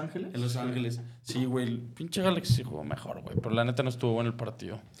 ¿En Los Ángeles? En Los Ángeles. Sí, güey, el pinche Galaxy sí jugó mejor, güey. Pero la neta no estuvo bueno el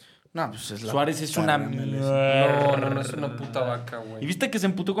partido. No, pues es la... Suárez es una MLS. mierda. No, es una puta vaca, ¿Y güey. viste que se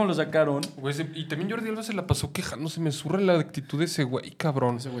emputó cuando lo sacaron? Güey, y también Jordi Alba se la pasó quejándose. Me zurra la actitud de ese güey,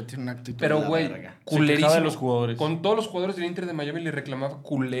 cabrón. Ese güey tiene una actitud de Pero, la güey, verga. culerísimo. de los jugadores. Con todos los jugadores del Inter de Miami le reclamaba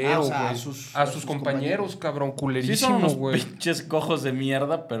culero, o sea, güey. a a sus sus compañeros, cabrón. Sí, son Culerísimo, unos güey. pinches cojos de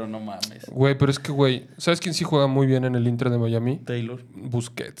mierda, pero no mames. Güey, pero es que, güey, ¿sabes quién sí juega muy bien en el Inter de Miami? Taylor.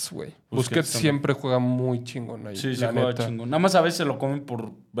 Busquets, güey. Busquets Busquets también. siempre juega muy chingón ahí. Sí, sí, la juega neta. chingón. Nada más a veces se lo comen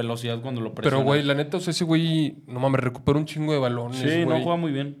por velocidad cuando lo presionan. Pero, güey, la neta, o sea, ese güey, no mames, recupera un chingo de balones, Sí, güey. no juega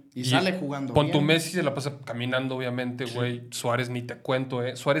muy bien. Y sale jugando Pon tu bien. Messi se la pasa caminando, obviamente, güey. Suárez, ni te cuento,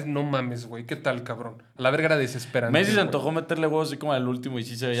 Suárez, no mames, güey. ¿Qué tal, cabrón? A la verga era desesperante. Messi se güey. antojó meterle huevos así como al último y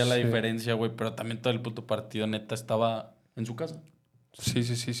sí se veía la Sí. diferencia, güey. Pero también todo el puto partido, neta, estaba en su casa. Sí.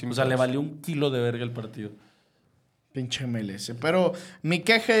 O sea, le valió un kilo de verga el partido. Pinche MLS. Pero mi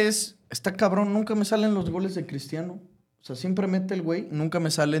queja es, está cabrón, nunca me salen los goles de Cristiano. O sea, siempre mete el güey, nunca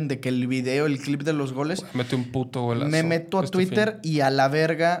me salen de que el video, el clip de los goles. Mete un puto golazo. Me meto a este Twitter fin. y a la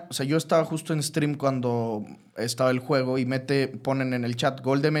verga. O sea, yo estaba justo en stream cuando estaba el juego y ponen en el chat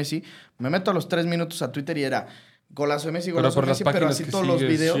gol de Messi. Me meto a los 3 minutos a Twitter y era golazo de Messi, Pero golazo por de las Messi, pero páginas así que todos los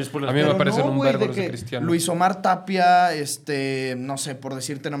sigues, videos. sí, es por las- A mí me Pero parecen un güey, verbo de los de que Cristiano. Luis Omar Tapia, no sé, por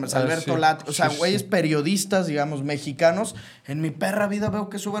decirte nombres, Alberto sí. Lat, o sea, Sí, güeyes sí. periodistas, digamos, mexicanos. En mi perra vida veo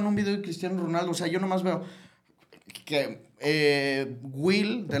que suban un video de Cristiano Ronaldo. O sea, yo nomás veo que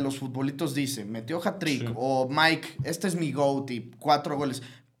Will de los futbolitos dice, metió hat-trick, Sí. o Mike, este es mi GOAT y 4 goles.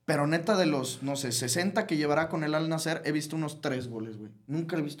 Pero neta, de los, no sé, 60 que llevará con el Al Nassr, he visto unos 3 goles, güey.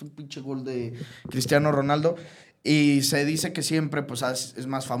 Nunca he visto un pinche gol de Cristiano Ronaldo. Y se dice que siempre, pues, es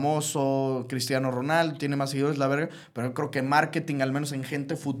más famoso Cristiano Ronaldo, tiene más seguidores, la verga. Pero yo creo que marketing, al menos en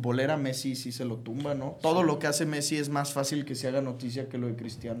gente futbolera, Messi sí se lo tumba, ¿no? Todo lo que hace Messi es más fácil que se haga noticia que lo de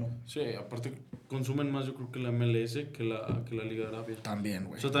Cristiano. Sí, aparte consumen más yo creo que la MLS que la Liga de Arabia. También, O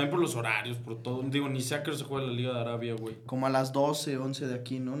güey. sea, también por los horarios, por todo. Digo, ni sé a qué hora se juega la Liga de Arabia, güey. Como a las 12, 11 de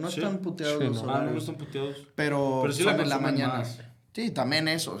aquí, ¿no? No Sí. están puteados Sí, los no. Ah, no horarios. están puteados. Pero Pero sí son la en la consumen mañana. más. Sí, también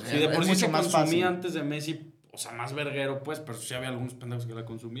eso. Sí, de por es sí mucho se más consumía fácil. antes de Messi, o sea, más verguero, pues, pero sí había algunos pendejos que la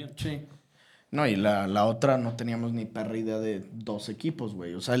consumían. Sí. No, y la otra no teníamos ni perra idea de 2 equipos,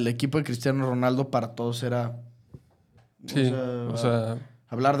 güey. O sea, el equipo de Cristiano Ronaldo para todos era... Sí, o sea,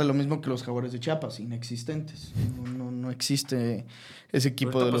 hablar de lo mismo que los Jaguares de Chiapas, inexistentes. No existe ese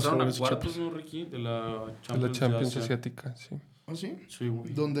equipo de los Jaguares de cuartos, Chiapas. ¿no, Ricky? De la Champions Asiática, sí. ¿Ah, sí? Sí,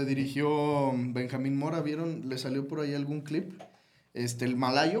 güey. Donde dirigió Benjamín Mora, ¿vieron? ¿Le salió por ahí algún clip? El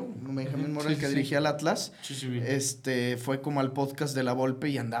malayo, Benjamín Mora, el que dirigía el Atlas. Sí, vi. Fue como al podcast de La Volpe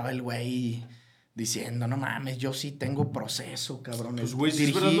y andaba el güey diciendo, no mames, yo sí tengo proceso, cabrón. Pues, güey, si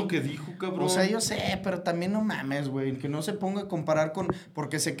es verdad lo que dijo, cabrón. O sea, yo sé, pero también no mames, güey. Que no se ponga a comparar con...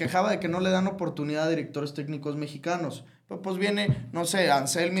 Porque se quejaba de que no le dan oportunidad a directores técnicos mexicanos. Pero pues viene, no sé,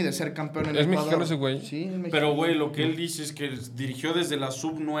 Anselmi de ser campeón en Ecuador. ¿Es mexicano ese güey? Sí, es mexicano. Pero, güey, lo que él dice es que dirigió desde la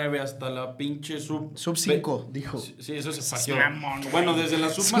sub-9 hasta la pinche Sub-5, dijo. Sí, eso se fació. Mamón, bueno, desde la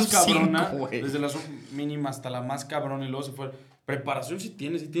sub más cabrona, güey. desde la sub mínima hasta la más cabrona y luego se fue... Preparación sí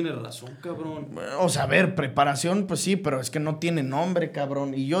tiene razón, cabrón. O sea, a ver, preparación, pues sí, pero es que no tiene nombre,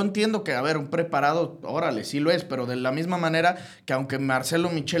 cabrón. Y yo entiendo que, a ver, un preparado, órale, sí lo es, pero de la misma manera que aunque Marcelo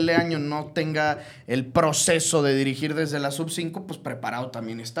Michel Leaño no tenga el proceso de dirigir desde la sub-5, pues preparado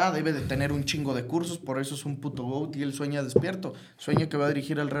también está. Debe de tener un chingo de cursos, por eso es un puto GOAT y él sueña despierto. Sueña que va a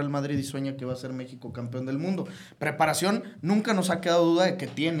dirigir al Real Madrid y sueña que va a ser México campeón del mundo. Preparación, nunca nos ha quedado duda de que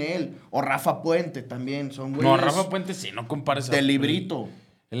tiene él. O Rafa Puente también, son güeyes. No, Rafa Puente sí, no compares de librito.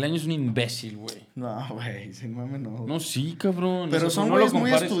 El año es un imbécil, güey. No, güey, sin mames no. No, sí, cabrón. Pero son güeyes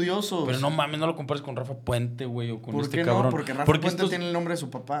muy estudiosos. Pero no mames, no lo compares con Rafa Puente, güey, o con ¿Por este qué cabrón. no? Porque Rafa Puente tiene el nombre de su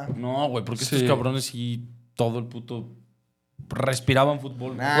papá. No, güey, porque Sí. estos cabrones sí todo el puto respiraban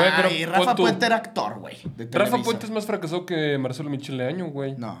fútbol. Nah, Güey, pero y Rafa pon tú- Puente era actor, güey. de Rafa Televisa. Puente es más fracasado que Marcelo Michel Leaño,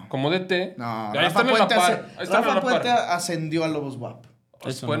 güey. No. Como DT. No, Ahí Rafa están a la Puente, par. Ahí están a Rafa la Puente par. ascendió a Lobos WAP.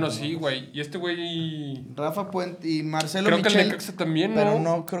 Eso Bueno, no, sí, güey. Y este güey... Rafa Puente y Marcelo Creo Michel. que el Necaxa también, ¿no? Pero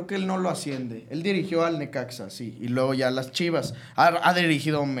no, creo que él no lo asciende. Él dirigió al Necaxa, sí. Y luego ya las Chivas. Ha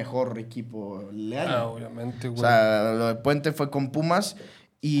dirigido un mejor equipo Leaño. Ah, obviamente, O güey. sea, lo de Puente fue con Pumas.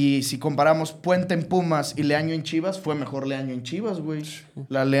 Y si comparamos Puente en Pumas y Leaño en Chivas, fue mejor Leaño en Chivas, güey.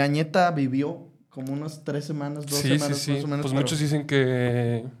 La Leañeta vivió como unas 3 semanas, 2 semanas sí. más o menos. Pues pero- muchos dicen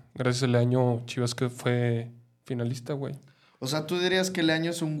que gracias al año Chivas que fue finalista, güey. O sea, ¿tú dirías que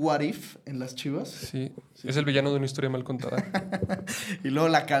Leaño es un what if en las Chivas? Sí. Es el villano de una historia mal contada. Y luego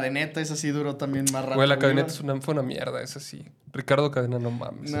la cadeneta, esa sí duró también más rápido. Güey, la cadeneta fue una mierda, esa sí. Ricardo Cadena, no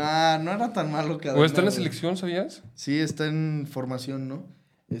mames. Nah, no era tan malo cadena. Güey, está en la güey. selección, ¿sabías? Sí, está en formación, ¿no?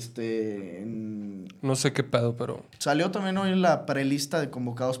 No sé qué pedo, pero... Salió también hoy la prelista de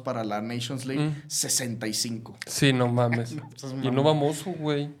convocados para la Nations League. 65. Sí, no mames. Estás Y mamando. no vamos,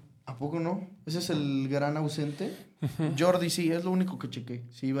 güey. ¿A poco no? ¿Ese es el gran ausente? Jordi, sí, es lo único que chequé.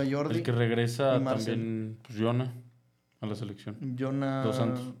 Sí, iba Jordi. El que regresa y Marcel. también, pues, Jonah, a la selección. Jonah... Dos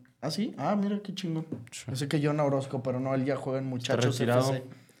Santos. ¿Ah, sí? Ah, mira qué chingón. Sí. Yo sé que Jonah Orozco, pero no, él ya juega en Muchachos retirado. FC.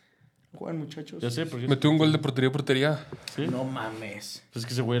 Juega en Muchachos. Ya sé, porque... Metió un gol de portería a portería. ¿Sí? No mames. Pues es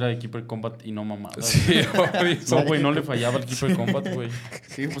que ese güey era de Keeper Combat y no mamada. Sí, obvio. No, güey, no le fallaba el Keeper Combat, güey.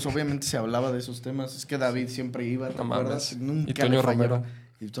 Sí, pues obviamente se hablaba de esos temas. Es que David siempre iba, ¿te No acuerdas? mames. Nunca Y Toño le fallaba. Romero.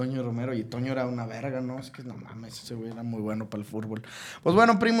 Y Toño Romero. Y Toño era una verga, ¿no? Es que no mames, ese güey era muy bueno para el fútbol. Pues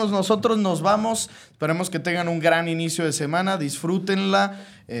bueno, primos, nosotros nos vamos. Esperemos que tengan un gran inicio de semana. Disfrútenla.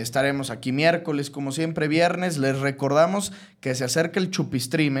 Estaremos aquí miércoles, como siempre, viernes. Les recordamos que se acerca el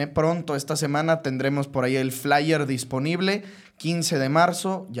Chupistream, Pronto esta semana tendremos por ahí el flyer disponible. 15 de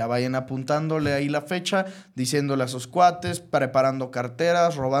marzo, ya vayan apuntándole ahí la fecha, diciéndole a sus cuates, preparando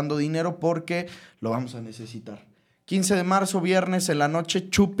carteras, robando dinero, porque lo vamos a necesitar. 15 de marzo, viernes en la noche,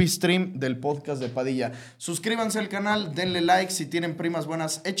 Chupi Stream del podcast de Padilla. Suscríbanse al canal, denle like, si tienen primas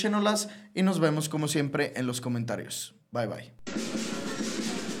buenas, échenolas y nos vemos como siempre en los comentarios. Bye bye.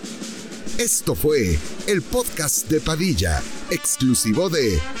 Esto fue el podcast de Padilla, exclusivo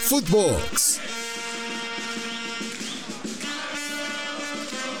de Footbox.